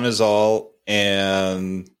tebuconazole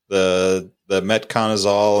and the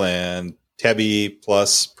metconazole and tebi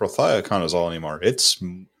plus prothioconazole anymore. It's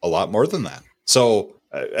a lot more than that. So,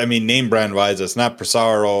 I mean, name brand wise, it's not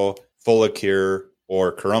Prosaro, Folacure,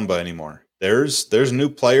 or Carumba anymore. There's new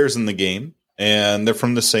players in the game, and they're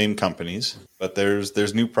from the same companies, but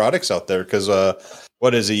there's new products out there. Because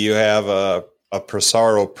what is it? You have a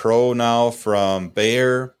Prosaro Pro now from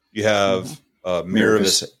Bayer. You have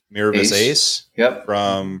Miravis Ace. Yep.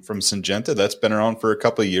 From Syngenta. That's been around for a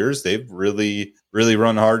couple of years. They've really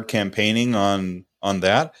run hard campaigning on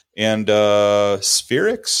that. And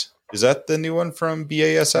Spherix, is that the new one from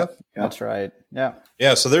BASF? That's right. Yeah.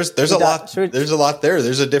 Yeah, so there's a lot there.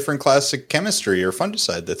 There's a different classic chemistry or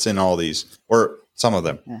fungicide that's in all these, or some of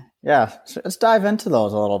them. Yeah. So let's dive into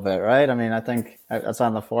those a little bit, right? I mean, I think that's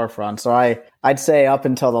on the forefront. So I'd say up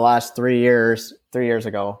until the last 3 years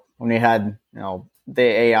ago, when we had,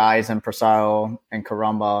 the AIs and Prosaro and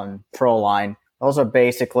Carumba and ProLine, those are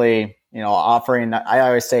basically, offering, I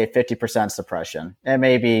always say 50% suppression. It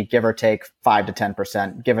may be give or take 5 to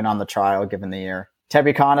 10% given on the trial, given the year.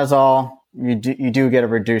 Tebuconazole, you do get a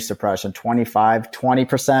reduced suppression,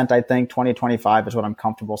 20%, I think, 25 is what I'm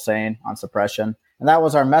comfortable saying on suppression. And that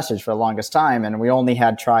was our message for the longest time. And we only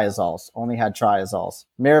had triazoles.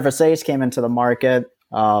 Miravis Ace came into the market.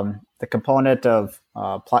 The component of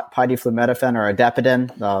pideflumethafen or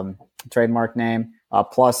adapidine, trademark name,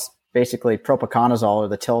 plus basically propiconazole or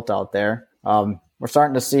the tilt out there. We're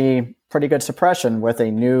starting to see pretty good suppression with a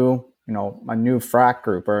new frac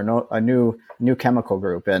group or a new chemical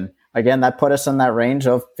group. And again, that put us in that range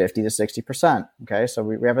of 50 to 60%. Okay, so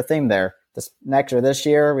we have a theme there. This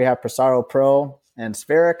year, we have Prosaro Pro and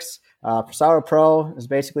Spherix. Prosaro Pro is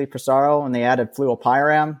basically Prosaro, and they added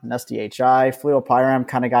fluopyram and SDHI. Fluopyram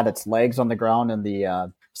kind of got its legs on the ground in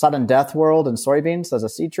the sudden death world in soybeans as a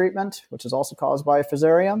seed treatment, which is also caused by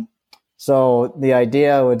Fusarium. So the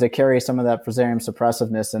idea was to carry some of that Fusarium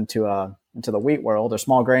suppressiveness into the wheat world or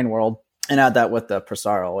small grain world and add that with the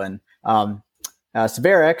Prosaro. And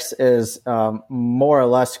Spherix is more or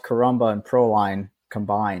less Carumba and ProLine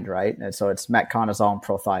combined, right? And so it's metconazole and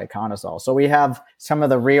prothioconazole. So we have some of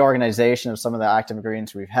the reorganization of some of the active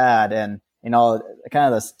ingredients we've had. And, kind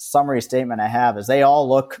of the summary statement I have is they all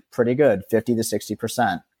look pretty good, 50 to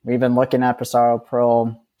 60%. We've been looking at Prosaro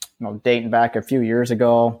Pro, dating back a few years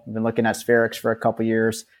ago. We've been looking at Spherix for a couple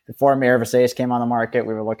years. Before Miravis Ace came on the market,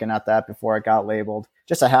 we were looking at that before it got labeled.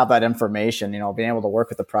 Just to have that information, being able to work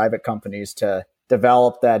with the private companies to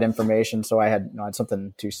develop that information. So I had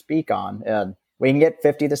something to speak on. And we can get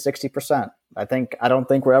 50 to 60%. I don't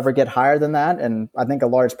think we'll ever get higher than that. And I think a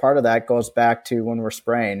large part of that goes back to when we're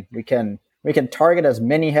spraying. We can target as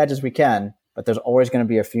many heads as we can, but there's always going to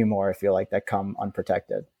be a few more, I feel like, that come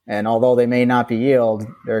unprotected. And although they may not be yield,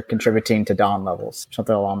 they're contributing to down levels,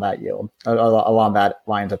 something along that along that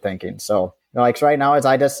lines of thinking. So, like right now,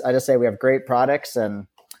 I just say we have great products and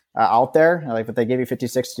out there. Like if they give you 50,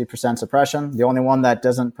 60% suppression, the only one that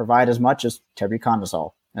doesn't provide as much is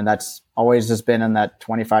tebuconazole. And that's always just been in that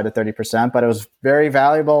 25 to 30%, but it was very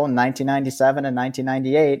valuable in 1997 and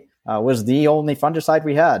 1998 was the only fungicide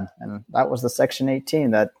we had. And that was the Section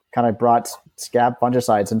 18 that kind of brought scab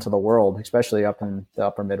fungicides into the world, especially up in the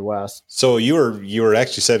upper Midwest. So you were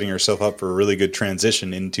actually setting yourself up for a really good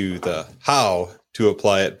transition into the how to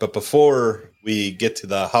apply it. But before we get to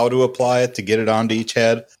the how to apply it, to get it onto each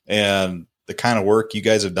head and the kind of work you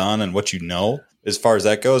guys have done and what as far as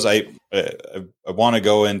that goes, I want to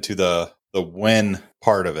go into the when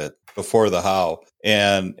part of it before the how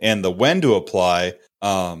and the when to apply.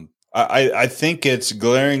 I think it's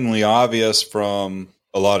glaringly obvious from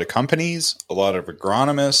a lot of companies, a lot of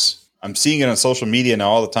agronomists. I'm seeing it on social media now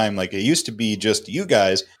all the time. Like it used to be just you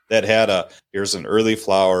guys that had here's an early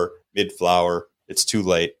flower, mid flower. It's too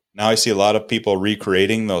late. Now I see a lot of people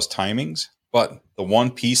recreating those timings. But the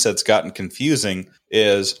one piece that's gotten confusing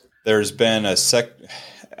is there's been is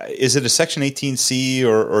it a Section 18C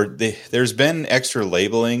or there's been extra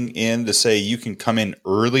labeling in to say you can come in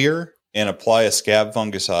earlier and apply a scab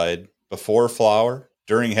fungicide before flower,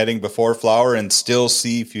 during heading before flower and still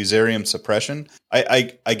see fusarium suppression.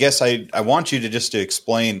 I guess I want you to just to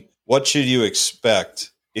explain what should you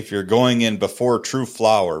expect if you're going in before true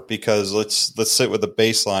flower, because let's sit with the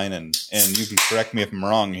baseline and you can correct me if I'm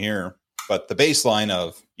wrong here, but the baseline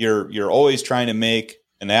of you're always trying to make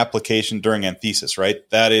an application during anthesis, right?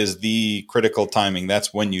 That is the critical timing.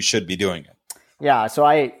 That's when you should be doing it. Yeah. So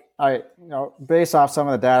I based off some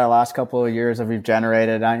of the data last couple of years that we've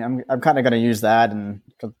generated, I'm kind of going to use that and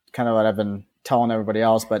kind of what I've been telling everybody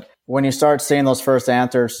else. But when you start seeing those first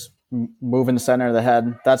anthers move in the center of the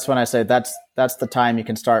head, that's when I say that's the time you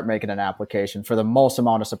can start making an application for the most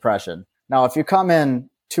amount of suppression. Now, if you come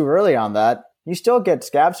in too early on that, you still get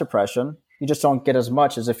scab suppression. You just don't get as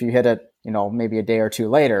much as if you hit it, maybe a day or two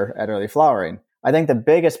later at early flowering. I think the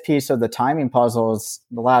biggest piece of the timing puzzle is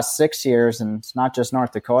the last 6 years, and it's not just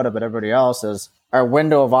North Dakota, but everybody else, is our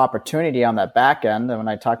window of opportunity on that back end. And when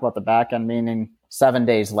I talk about the back end, meaning 7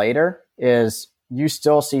 days later, is you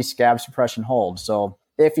still see scab suppression hold. So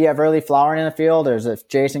if you have early flowering in the field, or if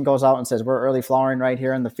Jason goes out and says, we're early flowering right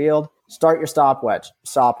here in the field, start your stopwatch.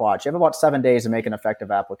 You have about 7 days to make an effective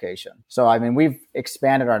application. So, we've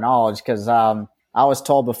expanded our knowledge because I was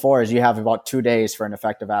told before is you have about 2 days for an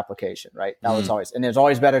effective application, right? That was always, and it's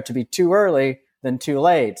always better to be too early than too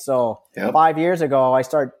late. So 5 years ago, I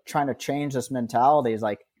started trying to change this mentality. It's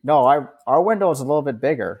like, no, our window is a little bit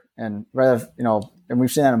bigger, and rather, and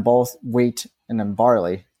we've seen that in both wheat and in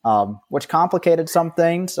barley. Which complicated some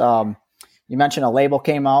things. You mentioned a label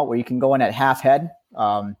came out where you can go in at half head,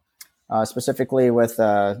 specifically with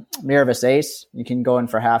Miravis Ace. You can go in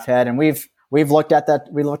for half head, and we've looked at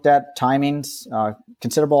that. We looked at timings,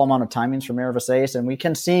 considerable amount of timings for Miravis Ace, and we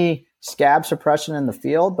can see scab suppression in the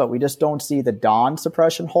field, but we just don't see the dawn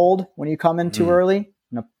suppression hold when you come in too early.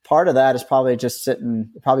 And a part of that is probably just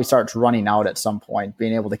probably starts running out at some point.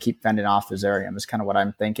 Being able to keep fending off fusarium is kind of what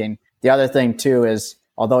I'm thinking. The other thing too is,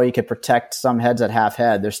 although you could protect some heads at half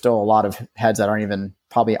head, there's still a lot of heads that aren't even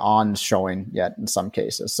probably on showing yet in some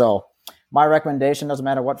cases. So my recommendation, doesn't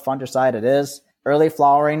matter what fungicide it is, early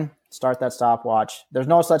flowering, start that stopwatch. There's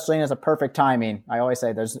no such thing as a perfect timing. I always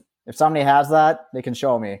say if somebody has that, they can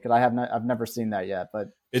show me, because I've never seen that yet. But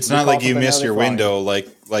it's not like you missed your window. Like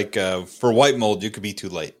for white mold, you could be too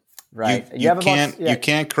late. Right. You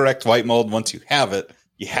can't correct white mold once you have it.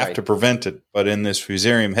 You have to prevent it. But in this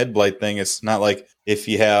fusarium head blight thing, it's not like if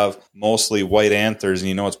you have mostly white anthers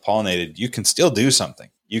and it's pollinated, you can still do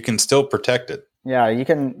something. You can still protect it. Yeah, you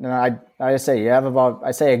can. I say you have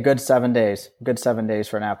a good 7 days. Good 7 days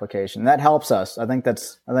for an application. That helps us. I think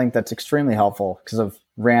that's extremely helpful because of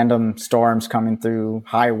random storms coming through,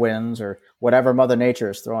 high winds, or whatever Mother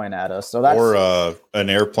Nature is throwing at us. So that's an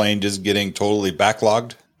airplane just getting totally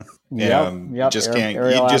backlogged. Yep. Just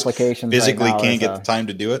physically can't get the time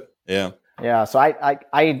to do it. Yeah. Yeah. So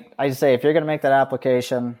I say if you're going to make that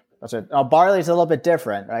application, that's it. Now, barley's a little bit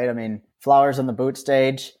different, right? Flowers in the boot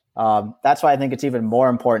stage. That's why I think it's even more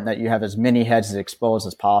important that you have as many heads exposed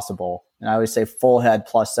as possible. And I always say full head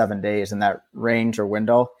plus 7 days in that range or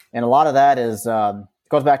window. And a lot of that is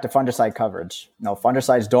goes back to fungicide coverage.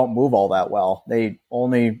 Fungicides don't move all that well. They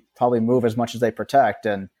only probably move as much as they protect.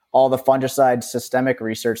 And all the fungicide systemic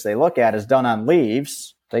research they look at is done on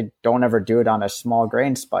leaves. They don't ever do it on a small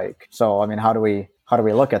grain spike. So, how do we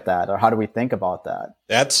look at that, or how do we think about that?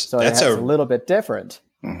 That's a little bit different.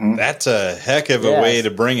 Mm-hmm. That's a heck of a way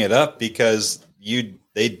to bring it up, because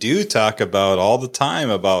they do talk about all the time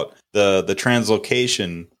about the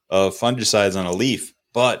translocation of fungicides on a leaf.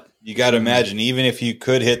 But you got to imagine, even if you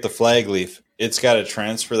could hit the flag leaf, it's got to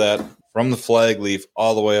transfer that from the flag leaf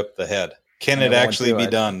all the way up the head. Can it actually be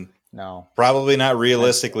done? No. Probably not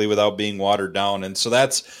realistically without being watered down. And so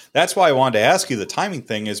that's why I wanted to ask you the timing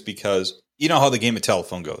thing, is because you know how the game of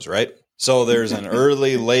telephone goes, right? So there's an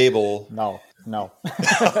early label. No.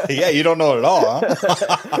 Yeah, you don't know it at all,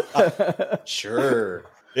 huh? Sure.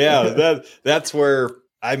 Yeah, that's where,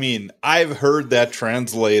 I've heard that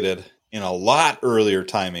translated in a lot earlier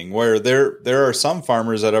timing, where there are some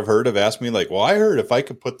farmers that I've heard have asked me, like, well, I heard if I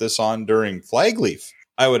could put this on during flag leaf,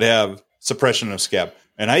 I would have suppression of scab.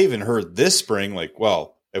 And I even heard this spring, like,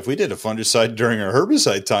 well, if we did a fungicide during our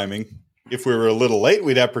herbicide timing, if we were a little late,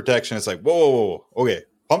 we'd have protection. It's like, whoa, okay,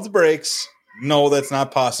 pump the brakes. No, that's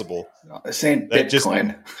not possible. No, this ain't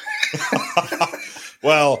Bitcoin.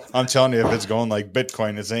 Well, I'm telling you, if it's going like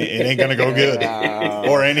Bitcoin, it ain't going to go good.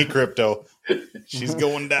 Or any crypto. She's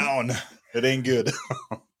going down. It ain't good.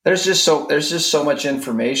 There's just so much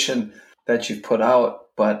information that you've put out,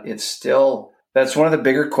 but it's still, that's one of the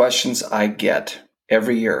bigger questions I get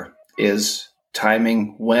every year is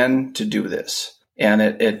timing, when to do this. And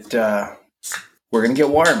we're going to get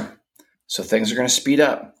warm. So things are going to speed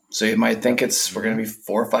up. So you might think we're going to be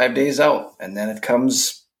 4 or 5 days out, and then it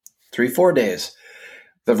comes 3-4 days.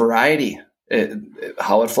 The variety,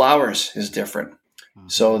 how it flowers is different.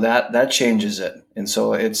 So that changes it. And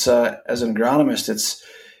so it's as an agronomist,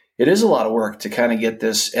 it is a lot of work to kind of get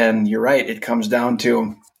this. And you're right, it comes down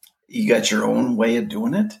to you got your own way of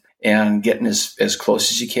doing it and getting as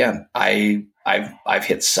close as you can. I've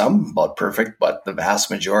hit some about perfect, but the vast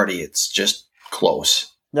majority, it's just close.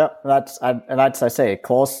 Yep, I say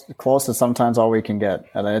close is sometimes all we can get,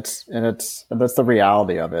 and that's the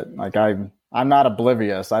reality of it. Like I'm not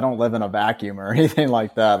oblivious. I don't live in a vacuum or anything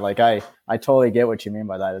like that. Like I totally get what you mean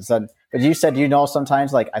by that. But you said,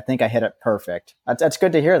 sometimes like, I think I hit it perfect. That's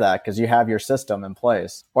good to hear that, because you have your system in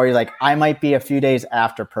place. Or you're like, I might be a few days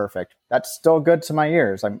after perfect. That's still good to my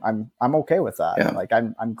ears. I'm okay with that. Yeah. Like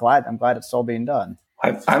I'm glad it's still being done.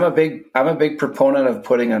 I'm a big proponent of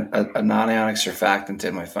putting a non-ionic surfactant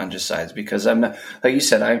in my fungicides, because I'm not, like you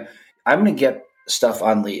said, I'm going to get stuff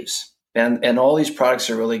on leaves, and all these products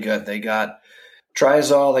are really good. They got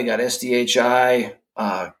Triazole, they got SDHI,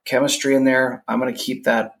 chemistry in there. I'm going to keep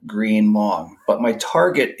that green long, but my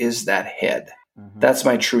target is that head. Mm-hmm. That's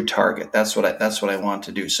my true target. That's what I want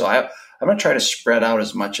to do. So I'm going to try to spread out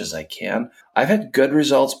as much as I can. I've had good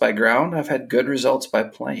results by ground. I've had good results by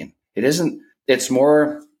plane. It's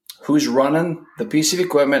more who's running the piece of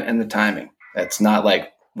equipment and the timing. It's not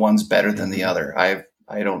like one's better than the other. I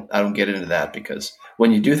don't get into that, because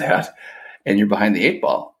when you do that and you're behind the 8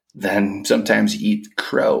 ball, then sometimes you eat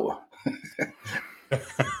crow.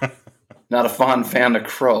 Not a fond fan of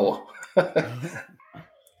crow.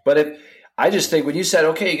 But I just think when you said,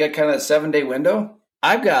 okay, you got kind of that 7-day window,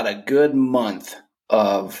 I've got a good month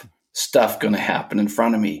of stuff going to happen in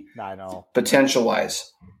front of me. I know. Potential wise.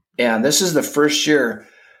 And this is the first year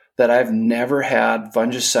that I've never had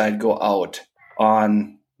fungicide go out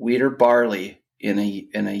on wheat or barley in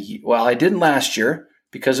a well, I didn't last year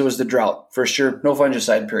because it was the drought. First year, no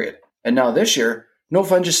fungicide, period. And now this year, no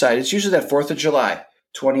fungicide. It's usually that 4th of July,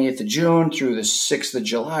 28th of June through the 6th of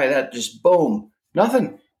July. That just boom,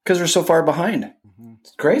 nothing, because we're so far behind. Mm-hmm.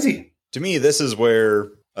 It's crazy. To me, this is where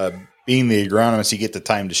being the agronomist, you get the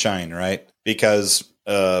time to shine, right? Because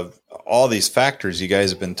all these factors you guys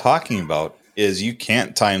have been talking about is you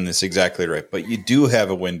can't time this exactly right, but you do have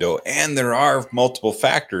a window, and there are multiple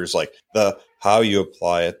factors like how you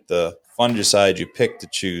apply it, the fungicide you pick to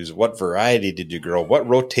choose, what variety did you grow, what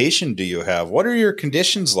rotation do you have, what are your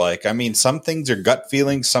conditions like? I mean, some things are gut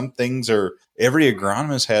feelings, some things are, every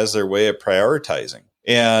agronomist has their way of prioritizing.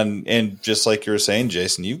 And just like you were saying,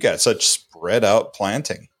 Jason, you've got such spread out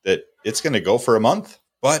planting that it's going to go for a month,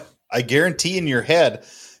 but I guarantee in your head,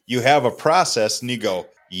 you have a process and you go,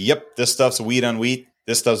 yep, this stuff's wheat on wheat.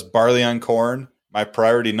 This stuff's barley on corn. My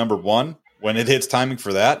priority number 1, when it hits timing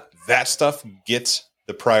for that stuff gets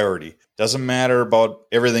the priority. Doesn't matter about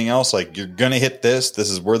everything else. Like, you're going to hit this. This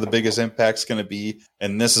is where the biggest impact's going to be.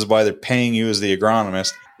 And this is why they're paying you as the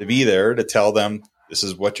agronomist to be there to tell them this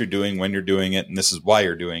is what you're doing, when you're doing it, and this is why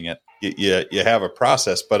you're doing it. You have a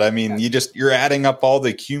process, but I mean, you're adding up all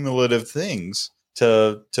the cumulative things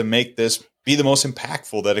to make this be the most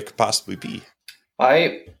impactful that it could possibly be.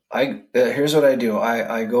 Here's what I do.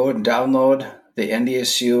 I go and download the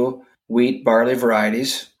NDSU wheat barley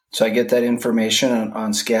varieties. So I get that information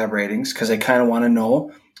on scab ratings, because I kind of want to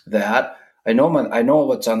know that. I know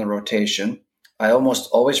what's on the rotation. I almost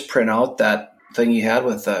always print out that thing you had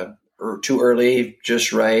with too early,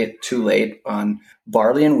 just right, too late on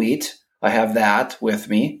barley and wheat. I have that with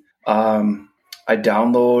me. I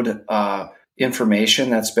download information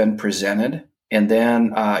that's been presented, and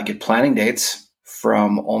then I get planting dates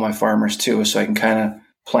from all my farmers too, so I can kind of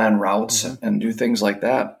plan routes and do things like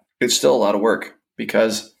that. It's still a lot of work,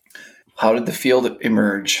 because how did the field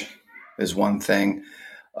emerge is one thing.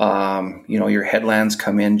 Your headlands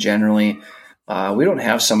come in generally. We don't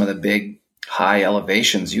have some of the big high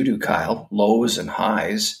elevations you do, Kyle, lows and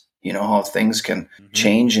highs. You know how things can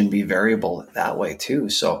change and be variable that way too.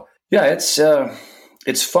 So yeah,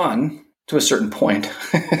 it's fun to a certain point.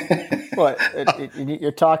 Well,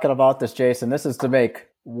 you're talking about this, Jason. This is to make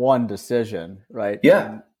one decision, right? Yeah.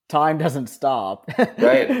 And time doesn't stop.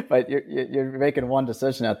 Right. But you're making one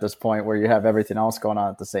decision at this point where you have everything else going on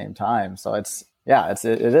at the same time. So it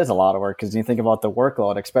is a lot of work, because you think about the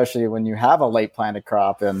workload, especially when you have a late planted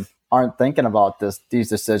crop and aren't thinking about these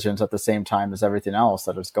decisions at the same time as everything else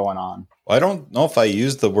that is going on. Well, I don't know if I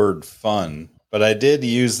used the word fun, but I did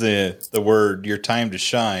use the word your time to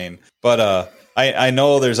shine. But I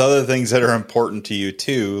know there's other things that are important to you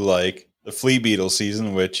too, like the flea beetle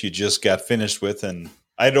season, which you just got finished with. And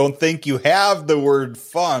I don't think you have the word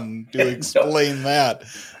fun to explain that.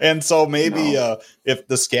 And so maybe if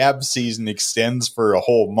the scab season extends for a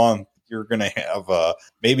whole month, you're going to have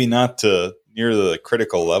maybe not to near the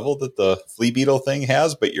critical level that the flea beetle thing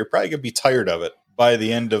has, but you're probably going to be tired of it by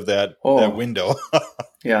the end of that window.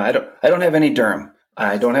 Yeah, I don't have any durum.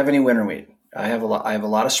 I don't have any winter wheat. I have a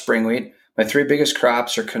lot of spring wheat. My 3 biggest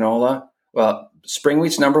crops are canola. Well, spring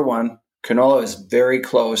wheat's number 1. Canola is very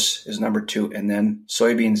close, is number 2, and then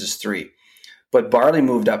soybeans is 3. But barley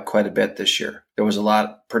moved up quite a bit this year. There was a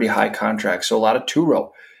lot pretty high contracts, so a lot of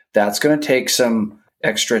 2-row. That's going to take some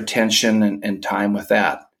extra attention and time with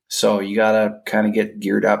that. So you got to kind of get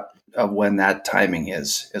geared up of when that timing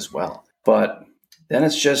is as well. But then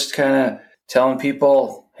it's just kind of telling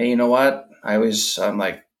people, hey, you know what? I'm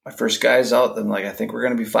like, my first guy's out. I'm like, I think we're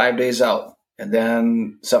going to be 5 days out. And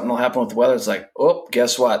then something will happen with the weather. It's like, oh,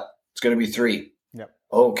 guess what? It's going to be 3. Yep.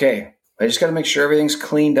 Okay. I just got to make sure everything's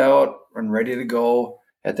cleaned out and ready to go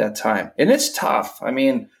at that time. And it's tough. I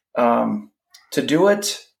mean, to do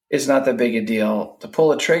it is not that big a deal. To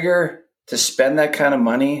pull a trigger, to spend that kind of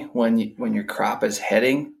money when your crop is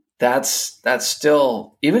heading, that's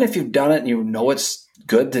still, even if you've done it and you know it's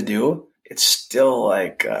good to do, it's still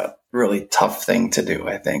like a really tough thing to do,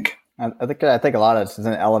 I think. I think a lot of it is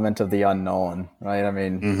an element of the unknown, right? I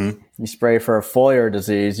mean, you spray for a foliar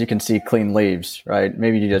disease, you can see clean leaves, right?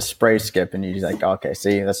 Maybe you just spray skip and you're like, okay,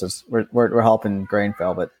 see, we're helping grain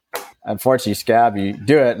fail, but unfortunately, scab, you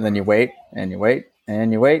do it and then you wait and you wait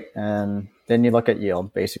and you wait and then you look at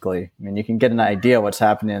yield. Basically, I mean, you can get an idea what's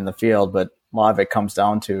happening in the field, but a lot of it comes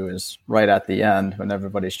down to is right at the end when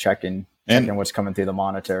everybody's checking what's coming through the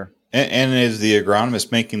monitor. And as the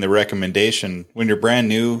agronomist making the recommendation, when you're brand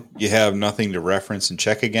new, you have nothing to reference and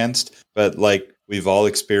check against. But like we've all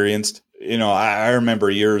experienced, I remember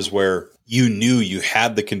years where you knew you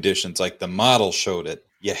had the conditions, like the model showed it.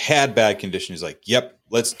 You had bad conditions, like, yep,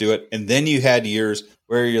 let's do it. And then you had years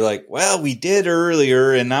where you're like, well, we did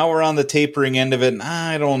earlier and now we're on the tapering end of it. And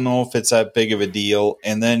I don't know if it's that big of a deal.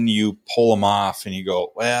 And then you pull them off and you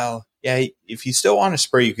go, well, yeah, if you still want to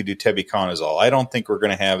spray, you could do tebuconazole. I don't think we're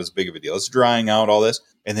going to have as big of a deal. It's drying out all this.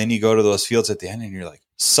 And then you go to those fields at the end and you're like,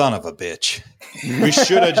 son of a bitch. We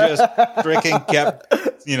should have just freaking kept,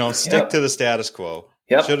 stick to the status quo.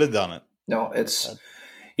 Yep. Should have done it. No,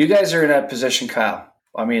 you guys are in that position, Kyle.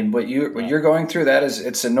 I mean, what you're going through,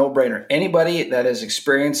 it's a no-brainer. Anybody that is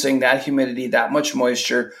experiencing that humidity, that much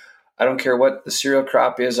moisture, I don't care what the cereal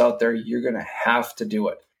crop is out there, you're going to have to do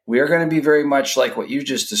it. We are going to be very much like what you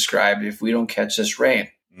just described if we don't catch this rain.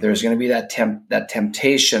 Mm-hmm. There's going to be that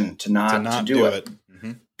temptation to not do it.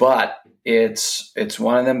 Mm-hmm. But it's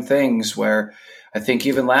one of them things where I think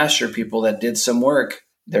even last year, people that did some work,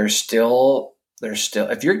 they're still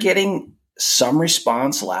if you're getting some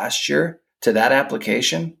response last year to that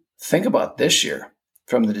application, think about this year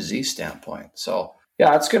from the disease standpoint. So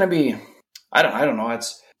yeah, it's going to be, I don't know.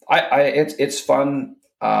 It's fun.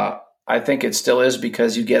 I think it still is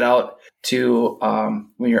because you get out to,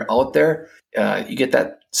 when you're out there, you get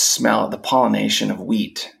that smell, the pollination of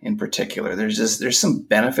wheat in particular. There's some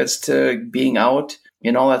benefits to being out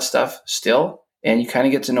and all that stuff still. And you kind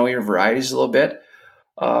of get to know your varieties a little bit.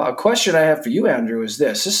 A question I have for you, Andrew, is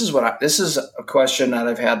this. This is a question that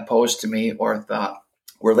I've had posed to me or thought.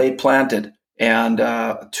 We're late planted. And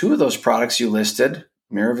 2 of those products you listed,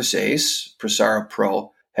 Miravis Ace, Prosaro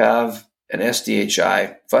Pro, have an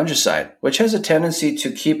SDHI fungicide, which has a tendency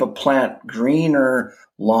to keep a plant greener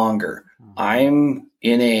longer. I'm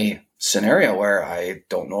in a scenario where I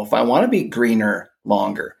don't know if I want to be greener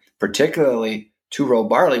longer, particularly 2-row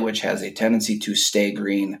barley, which has a tendency to stay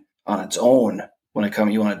green on its own when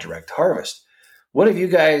you want a direct harvest. What have you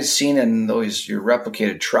guys seen in your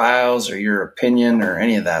replicated trials or your opinion or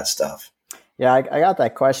any of that stuff? Yeah, I got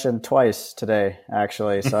that question twice today,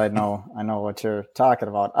 actually. So I know what you're talking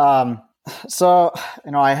about. So,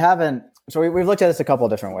 I haven't, we've looked at this a couple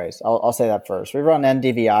of different ways. I'll say that first. We run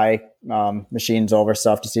NDVI machines over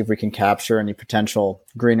stuff to see if we can capture any potential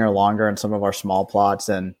greener longer in some of our small plots.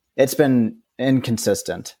 And it's been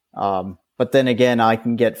inconsistent. But then again, I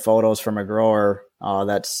can get photos from a grower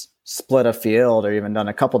that's split a field or even done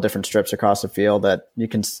a couple different strips across the field that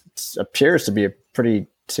appears to be a pretty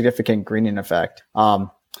significant greening effect.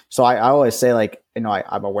 So I always say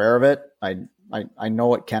I'm aware of it. I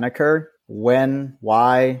know it can occur. When,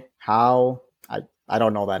 why, how, I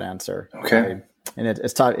don't know that answer. Okay. And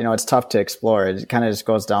it's tough, it's tough to explore. It kind of just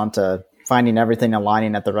goes down to finding everything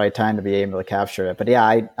aligning at the right time to be able to capture it. But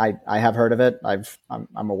yeah, I have heard of it.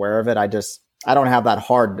 I'm aware of it. I don't have that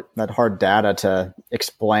hard data to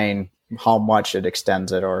explain how much it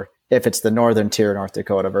extends it or if it's the northern tier of North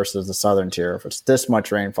Dakota versus the southern tier, if it's this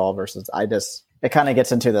much rainfall versus it kind of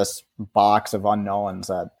gets into this box of unknowns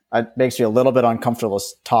that it makes me a little bit uncomfortable to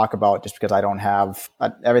talk about, just because I don't have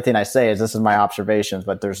everything I say is this is my observations,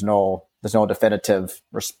 but there's no definitive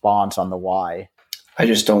response on the why. I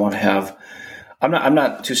just don't want to have, I'm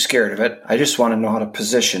not too scared of it. I just want to know how to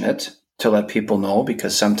position it to let people know,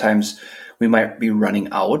 because sometimes we might be running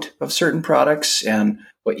out of certain products, and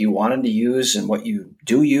what you wanted to use and what you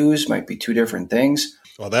do use might be two different things.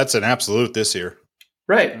 Well, that's an absolute this year.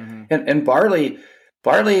 Right. Mm-hmm. And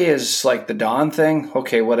barley is like the dawn thing.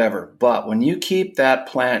 Okay, whatever. But when you keep that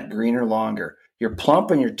plant greener longer, your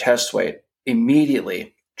plump and your test weight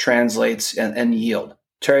immediately translates and yield.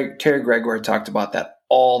 Terry Gregoire talked about that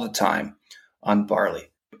all the time on barley.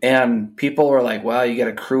 And people were like, well, you get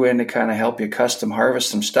a crew in to kind of help you custom harvest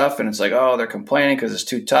some stuff. And it's like, oh, they're complaining because it's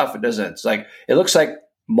too tough. It doesn't. It's like, it looks like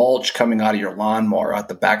mulch coming out of your lawnmower out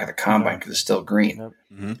the back of the combine because it's still green.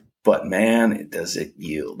 Mm-hmm. But man, does it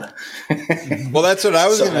yield. Well, that's what I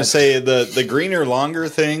was going to say. The greener, longer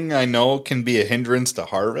thing I know can be a hindrance to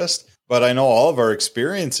harvest. But I know all of our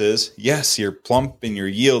experiences, yes, your plump and your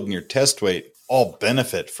yield and your test weight all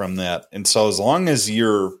benefit from that. And so as long as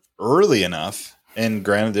you're early enough, and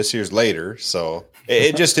granted, this year's later, so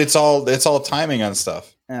it's all timing on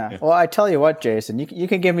stuff. Yeah. Well, I tell you what, Jason, you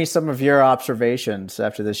can give me some of your observations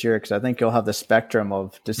after this year, because I think you'll have the spectrum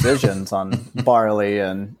of decisions on barley,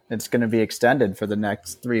 and it's going to be extended for the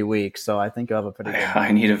next 3 weeks. So I think you'll have a pretty good.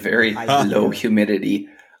 I need a very low humidity.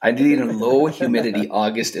 I need a low humidity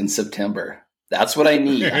August and September. That's what I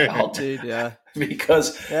need. Yeah.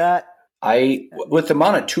 Because with the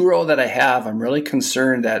amount of two-row that I have, I'm really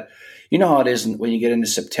concerned that, you know how it is when you get into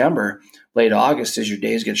September, late August, as your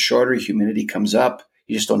days get shorter, humidity comes up.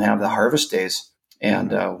 You just don't have the harvest days. And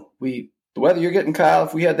the weather you're getting, Kyle,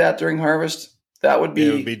 if we had that during harvest, that would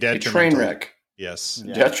be a train wreck. Yes.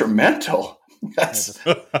 Yeah. Detrimental. Yes.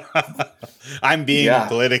 I'm being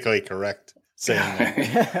politically correct saying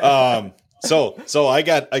that. So I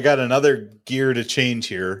got another gear to change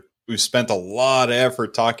here. We've spent a lot of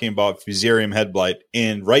effort talking about Fusarium head blight,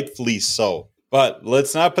 and rightfully so. But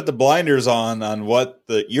let's not put the blinders on what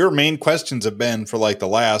your main questions have been for like the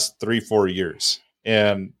last 3-4 years.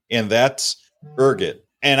 And that's ergot.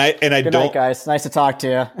 And I Good don't night, guys. Nice to talk to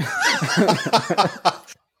you.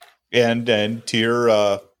 and to your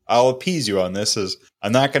I'll appease you on this, is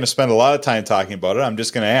I'm not going to spend a lot of time talking about it. I'm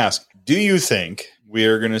just going to ask, do you think we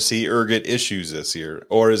are going to see ergot issues this year?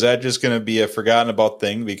 Or is that just going to be a forgotten about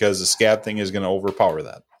thing because the scab thing is going to overpower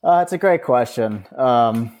that? It's a great question.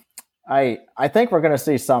 I think we're going to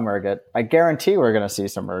see some ergot. I guarantee we're going to see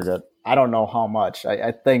some ergot. I don't know how much.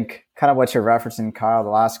 I think kind of what you're referencing, Kyle, the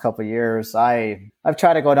last couple of years, I've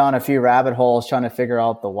tried to go down a few rabbit holes trying to figure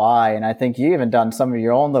out the why. And I think you even done some of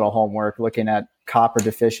your own little homework looking at copper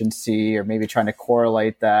deficiency, or maybe trying to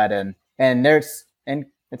correlate that. And it's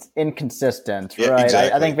inconsistent, right? Yeah,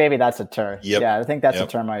 exactly. I think maybe that's a term. Yep. Yeah, I think that's a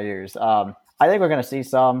term I use. I think we're going to see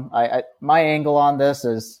some. My angle on this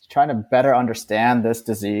is trying to better understand this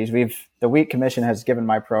disease. The Wheat Commission has given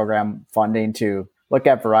my program funding to look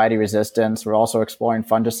at variety resistance. We're also exploring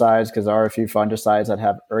fungicides, because there are a few fungicides that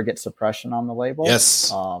have ergot suppression on the label.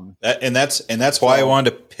 Yes, that's why I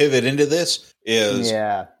wanted to pivot into this.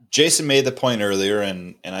 Jason made the point earlier,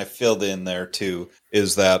 and I filled in there too,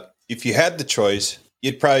 is that if you had the choice,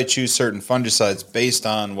 you'd probably choose certain fungicides based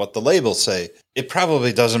on what the labels say. It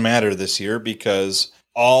probably doesn't matter this year because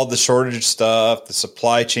all the shortage stuff, the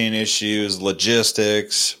supply chain issues,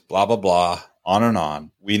 logistics, blah, blah, blah, on and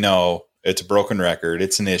on. We know it's a broken record.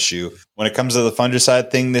 It's an issue. When it comes to the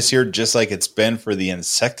fungicide thing this year, just like it's been for the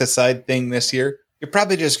insecticide thing this year, you're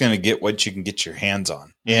probably just going to get what you can get your hands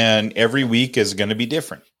on. And every week is going to be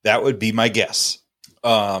different. That would be my guess.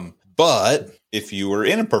 But if you were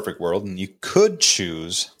in a perfect world and you could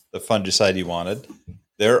choose the fungicide you wanted,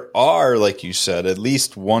 there are, like you said, at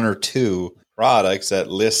least 1 or 2 products that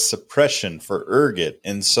list suppression for ergot.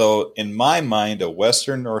 And so in my mind, a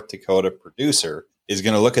Western North Dakota producer is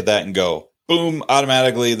going to look at that and go, boom,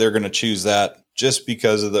 automatically they're going to choose that just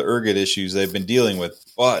because of the ergot issues they've been dealing with.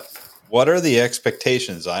 But what are the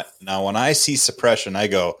expectations? Now, when I see suppression, I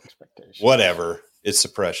go, whatever, it's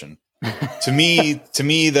suppression. To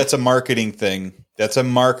me, that's a marketing thing. That's a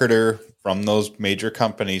marketer from those major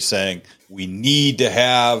companies saying, we need to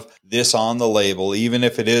have this on the label, even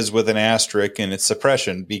if it is with an asterisk and it's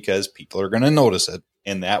suppression, because people are going to notice it.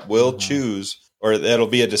 And that will choose, or that'll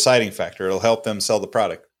be a deciding factor. It'll help them sell the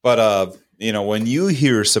product. But, when you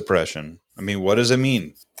hear suppression, I mean, what does it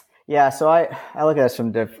mean? Yeah, so I look at this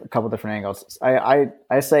from a couple different angles.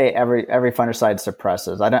 I say every fungicide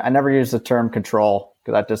suppresses. I never use the term control.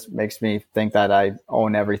 because that just makes me think that I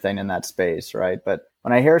own everything in that space, right? But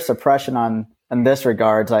when I hear suppression in this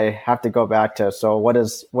regards, I have to go back to, so what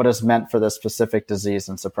is meant for this specific disease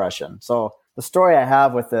and suppression? So the story I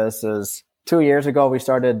have with this is 2 years ago, we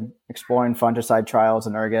started exploring fungicide trials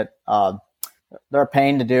in ergot. They're a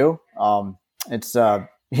pain to do. It's,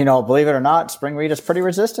 believe it or not, spring wheat is pretty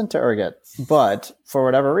resistant to ergot. But for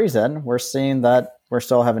whatever reason, we're seeing that we're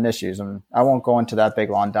still having issues. And I won't go into that big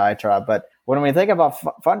long diatribe. But when we think about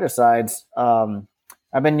fungicides,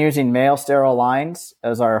 I've been using male sterile lines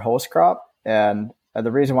as our host crop. And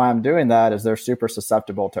the reason why I'm doing that is they're super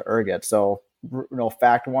susceptible to ergot. So,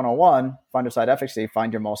 fact 101, fungicide efficacy,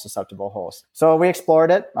 find your most susceptible host. So we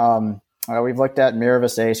explored it. We've looked at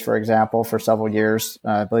Miravis Ace, for example, for several years.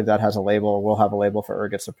 I believe that has a label. We'll have a label for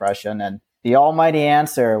ergot suppression. And the almighty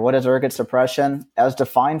answer, what is ergot suppression? As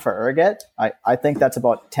defined for ergot, I think that's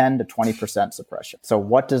about 10 to 20% suppression. So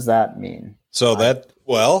what does that mean? So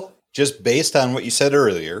just based on what you said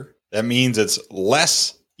earlier, that means it's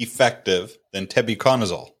less effective than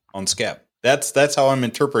tebuconazole on scab. That's how I'm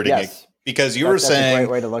interpreting it. Because you were saying a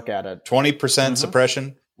great way to look at it. 20%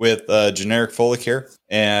 suppression with generic Folicare.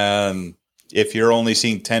 And if you're only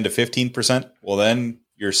seeing 10 to 15%, well, then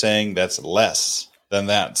you're saying that's less than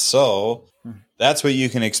that. So that's what you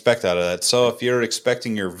can expect out of that. So if you're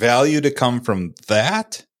expecting your value to come from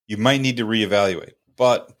that, you might need to reevaluate.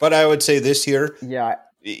 But I would say this year,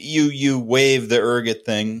 you waive the ergot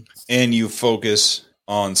thing and you focus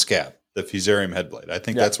on scab, the Fusarium head blade. I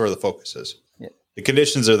think that's where the focus is. The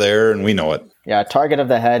conditions are there, and we know it. Yeah, target of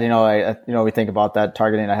the head. We think about that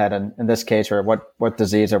targeting the head, and in this case, or what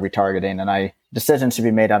disease are we targeting? And decisions should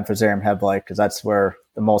be made on Fusarium head blight because that's where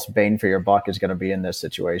the most bang for your buck is going to be in this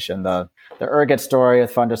situation. The ergot story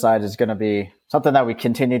with fungicide is going to be something that we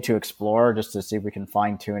continue to explore just to see if we can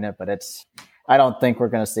fine tune it. But I don't think we're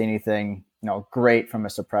going to see anything great from a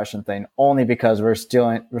suppression thing, only because we're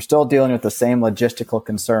still dealing with the same logistical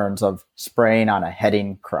concerns of spraying on a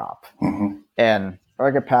heading crop. Mm-hmm. And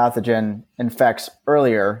ergot pathogen infects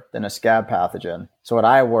earlier than a scab pathogen. So what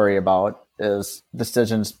I worry about is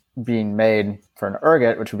decisions being made for an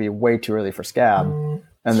ergot, which would be way too early for scab.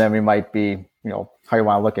 And then we might be, how you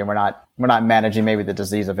want to look at it, we're not managing maybe the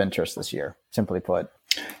disease of interest this year, simply put.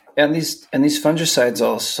 And these fungicides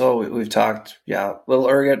also, we've talked, little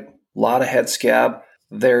ergot, a lot of head scab.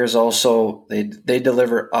 There's also, they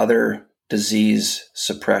deliver other disease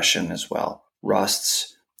suppression as well.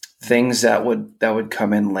 Rusts, things that would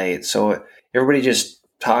come in late. So everybody just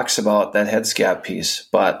talks about that head scab piece,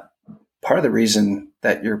 but part of the reason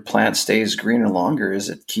that your plant stays greener longer is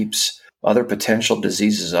it keeps other potential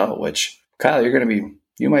diseases out, which, Kyle,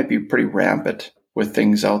 you might be pretty rampant with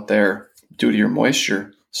things out there due to your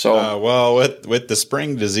moisture. So, with the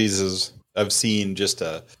spring diseases, I've seen just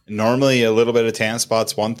normally a little bit of tan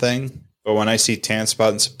spot's one thing, but when I see tan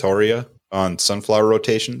spot and septoria on sunflower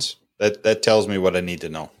rotations, that tells me what I need to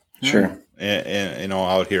know. Sure. And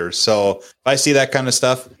out here. So if I see that kind of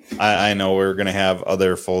stuff, I know we're going to have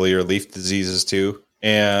other foliar leaf diseases too.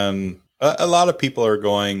 And a lot of people are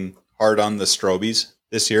going hard on the strobies.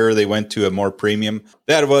 This year they went to a more premium.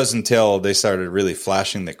 That was until they started really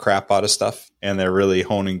flashing the crap out of stuff. And they're really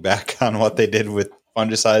honing back on what they did with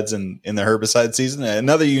fungicides in the herbicide season.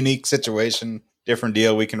 Another unique situation, different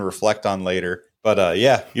deal we can reflect on later. But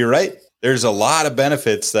you're right. There's a lot of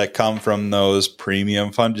benefits that come from those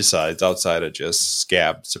premium fungicides outside of just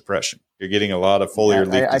scab suppression. You're getting a lot of foliar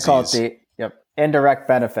leaf disease. I call it indirect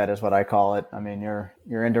benefit is what I call it. I mean, you're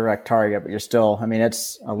indirect target, but you're still,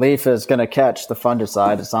 it's a leaf is going to catch the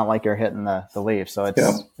fungicide. It's not like you're hitting the leaf. So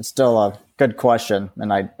it's still a good question.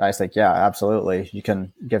 And I think, absolutely. You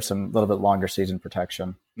can give some little bit longer season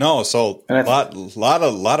protection. No. So a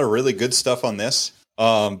lot of really good stuff on this.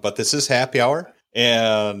 But this is happy hour.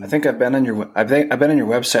 And I think I've been on your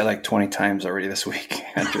website like 20 times already this week,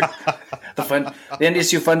 Andrew. the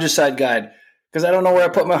NDSU fungicide guide, because I don't know where I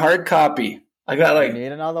put my hard copy. I got You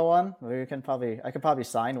need another one? I could probably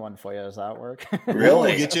sign one for you. Does that work?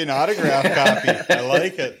 Really? We'll get you an autograph copy. I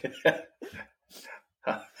like it.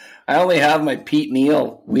 I only have my Pete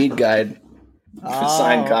Neal weed guide.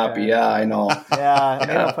 Signed copy. Yeah, I know. Maybe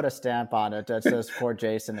I'll put a stamp on it that says for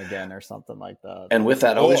Jason again or something like that. And with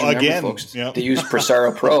that, always remember, folks, to use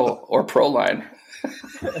Prosaro Pro or ProLine.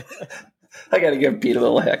 I got to give Pete a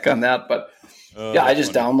little heck on that, but I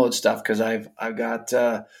just download stuff because I've got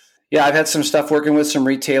I've had some stuff working with some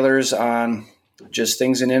retailers on just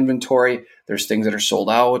things in inventory. There's things that are sold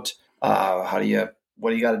out. What do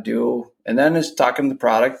you got to do? And then it's talking the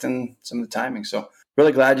product and some of the timing. So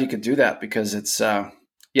really glad you could do that because it's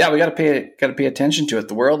we got to pay attention to it.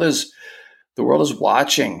 The world is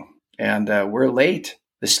watching, and we're late.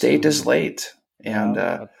 The state is late,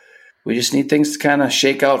 and we just need things to kind of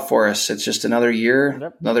shake out for us. It's just another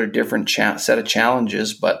year, another different set of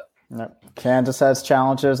challenges. But Kansas has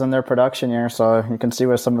challenges in their production year, so you can see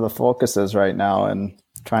where some of the focus is right now, and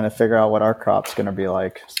trying to figure out what our crop's going to be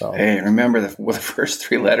like. So hey, remember the first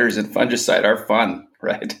 3 letters in fungicide are fun,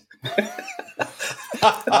 right?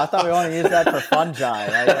 I thought we only used that for fungi.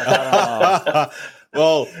 I don't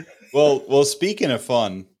know. Well. Speaking of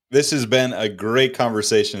fun, this has been a great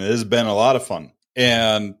conversation. It has been a lot of fun,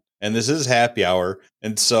 and this is happy hour,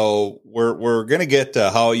 and so we're gonna get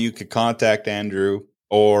to how you could contact Andrew,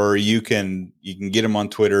 or you can get him on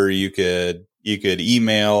Twitter. You could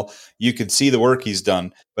email. You could see the work he's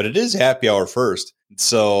done, but it is happy hour first.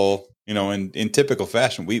 So in typical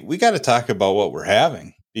fashion, we got to talk about what we're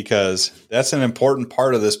having, because that's an important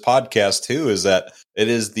part of this podcast too. Is that it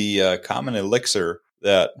is the common elixir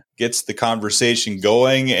that gets the conversation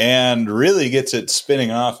going and really gets it spinning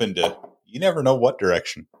off into you never know what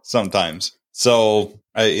direction sometimes. So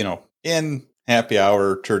in happy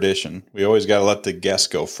hour tradition, we always got to let the guest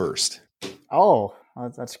go first. Oh,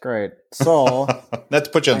 that's great. So let's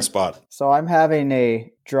put you on the spot. So I'm having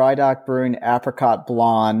a Dry Dock Brewing Apricot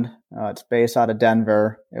Blonde. It's based out of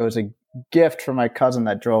Denver. It was a gift from my cousin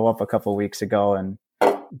that drove up a couple weeks ago and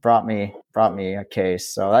brought me a case.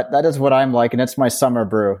 So that is what I'm like, and it's my summer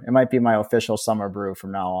brew. It might be my official summer brew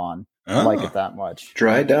from now on. I like it that much.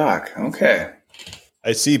 Dry Dock. Okay.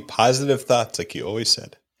 I see positive thoughts, like you always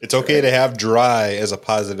said. It's okay to have dry as a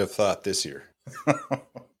positive thought this year.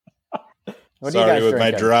 Sorry with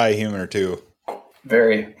my dry humor too.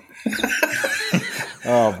 Very.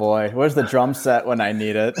 Oh boy, where's the drum set when I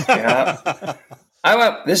need it? Yeah.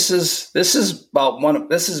 This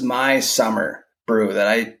is my summer brew that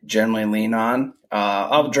I generally lean on.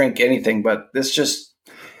 I'll drink anything, but this just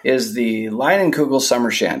is the Leinenkugel Summer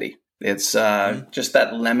Shandy. It's just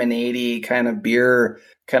that lemonade-y kind of beer,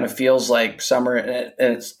 kind of feels like summer,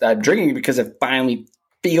 and I'm drinking it because it finally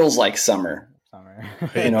feels like summer.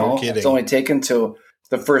 Hey, no it's only taken till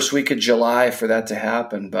the first week of July for that to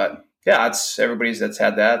happen, but yeah, it's everybody's that's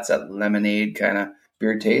had that. It's that lemonade kind of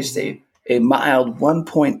beer taste. A mild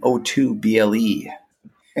 1.02 BLE.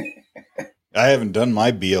 I haven't done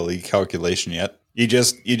my BLE calculation yet. You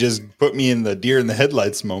just put me in the deer in the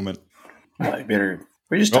headlights moment. We're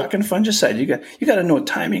just talking fungicide. You got to know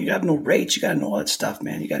timing. You got to know rates. You got to know all that stuff,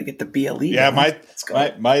 man. You got to get the BLE. Yeah,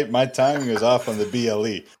 my timing was off on the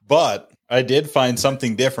BLE, but I did find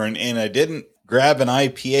something different, and I didn't grab an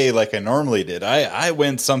IPA like I normally did. I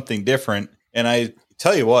went something different, and I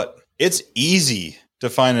tell you what, it's easy to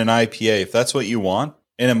find an IPA if that's what you want.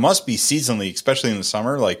 And it must be seasonally, especially in the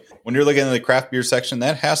summer. Like when you're looking at the craft beer section,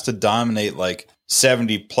 that has to dominate like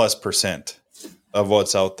 70+% of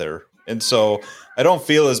what's out there. And so I don't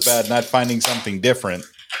feel as bad not finding something different,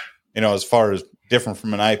 as far as different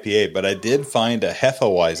from an IPA. But I did find a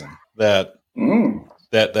Hefeweizen that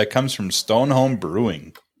comes from Stone Home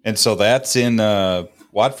Brewing. And so that's in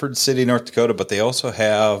Watford City, North Dakota. But they also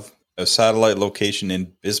have a satellite location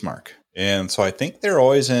in Bismarck. And so I think they're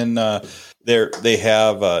always in they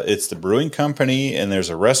have it's the brewing company, and there's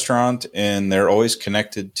a restaurant, and they're always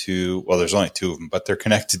connected to, well, there's only 2 of them, but they're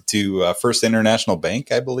connected to First International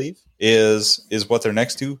Bank, I believe, is what they're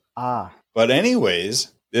next to. But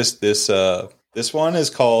anyways, this one is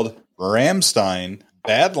called Ramstein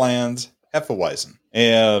Badlands Hefeweizen.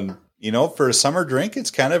 And for a summer drink,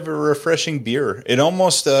 it's kind of a refreshing beer. It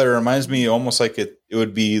almost reminds me almost like it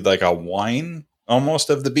would be like a wine almost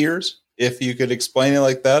of the beers, if you could explain it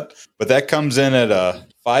like that. But that comes in at a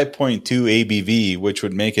 5.2 ABV, which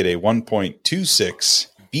would make it a 1.26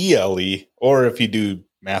 BLE. Or if you do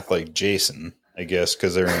math like Jason, I guess,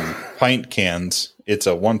 because they're in pint cans, it's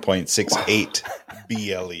a 1.68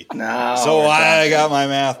 BLE. So I got my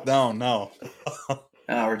math down now.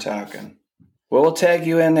 Now we're talking. Well, we'll tag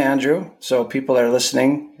you in, Andrew, so people that are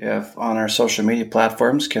listening on our social media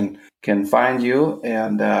platforms can find you,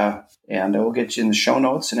 and we'll get you in the show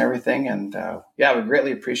notes and everything. And we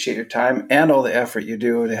greatly appreciate your time and all the effort you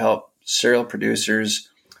do to help cereal producers,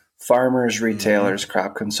 farmers, retailers,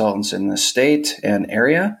 crop consultants in the state and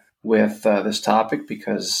area with this topic,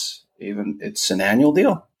 because even it's an annual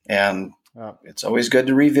deal, and it's always good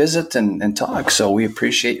to revisit and talk. So we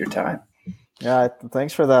appreciate your time. Yeah,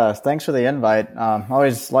 thanks for the invite.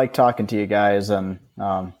 Always like talking to you guys and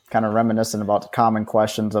kind of reminiscing about the common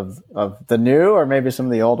questions of the new, or maybe some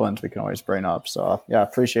of the old ones we can always bring up. So yeah,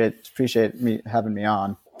 appreciate me having me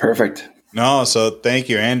on. Perfect. No, so thank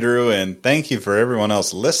you, Andrew, and thank you for everyone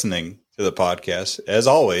else listening to the podcast. As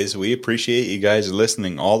always, we appreciate you guys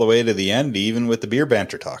listening all the way to the end, even with the beer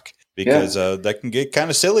banter talk. because that can get kind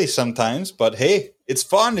of silly sometimes. But hey, it's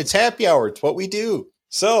fun. It's happy hour. It's what we do.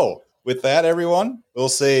 So with that, everyone, we'll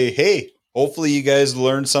say, hey, hopefully you guys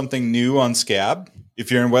learned something new on scab.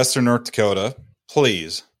 If you're in Western North Dakota,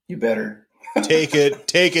 please. You better. take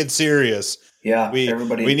it serious. Yeah, we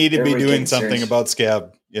need to be doing something about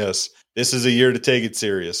scab. Yes, this is a year to take it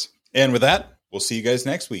serious. And with that, we'll see you guys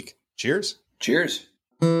next week. Cheers. Cheers.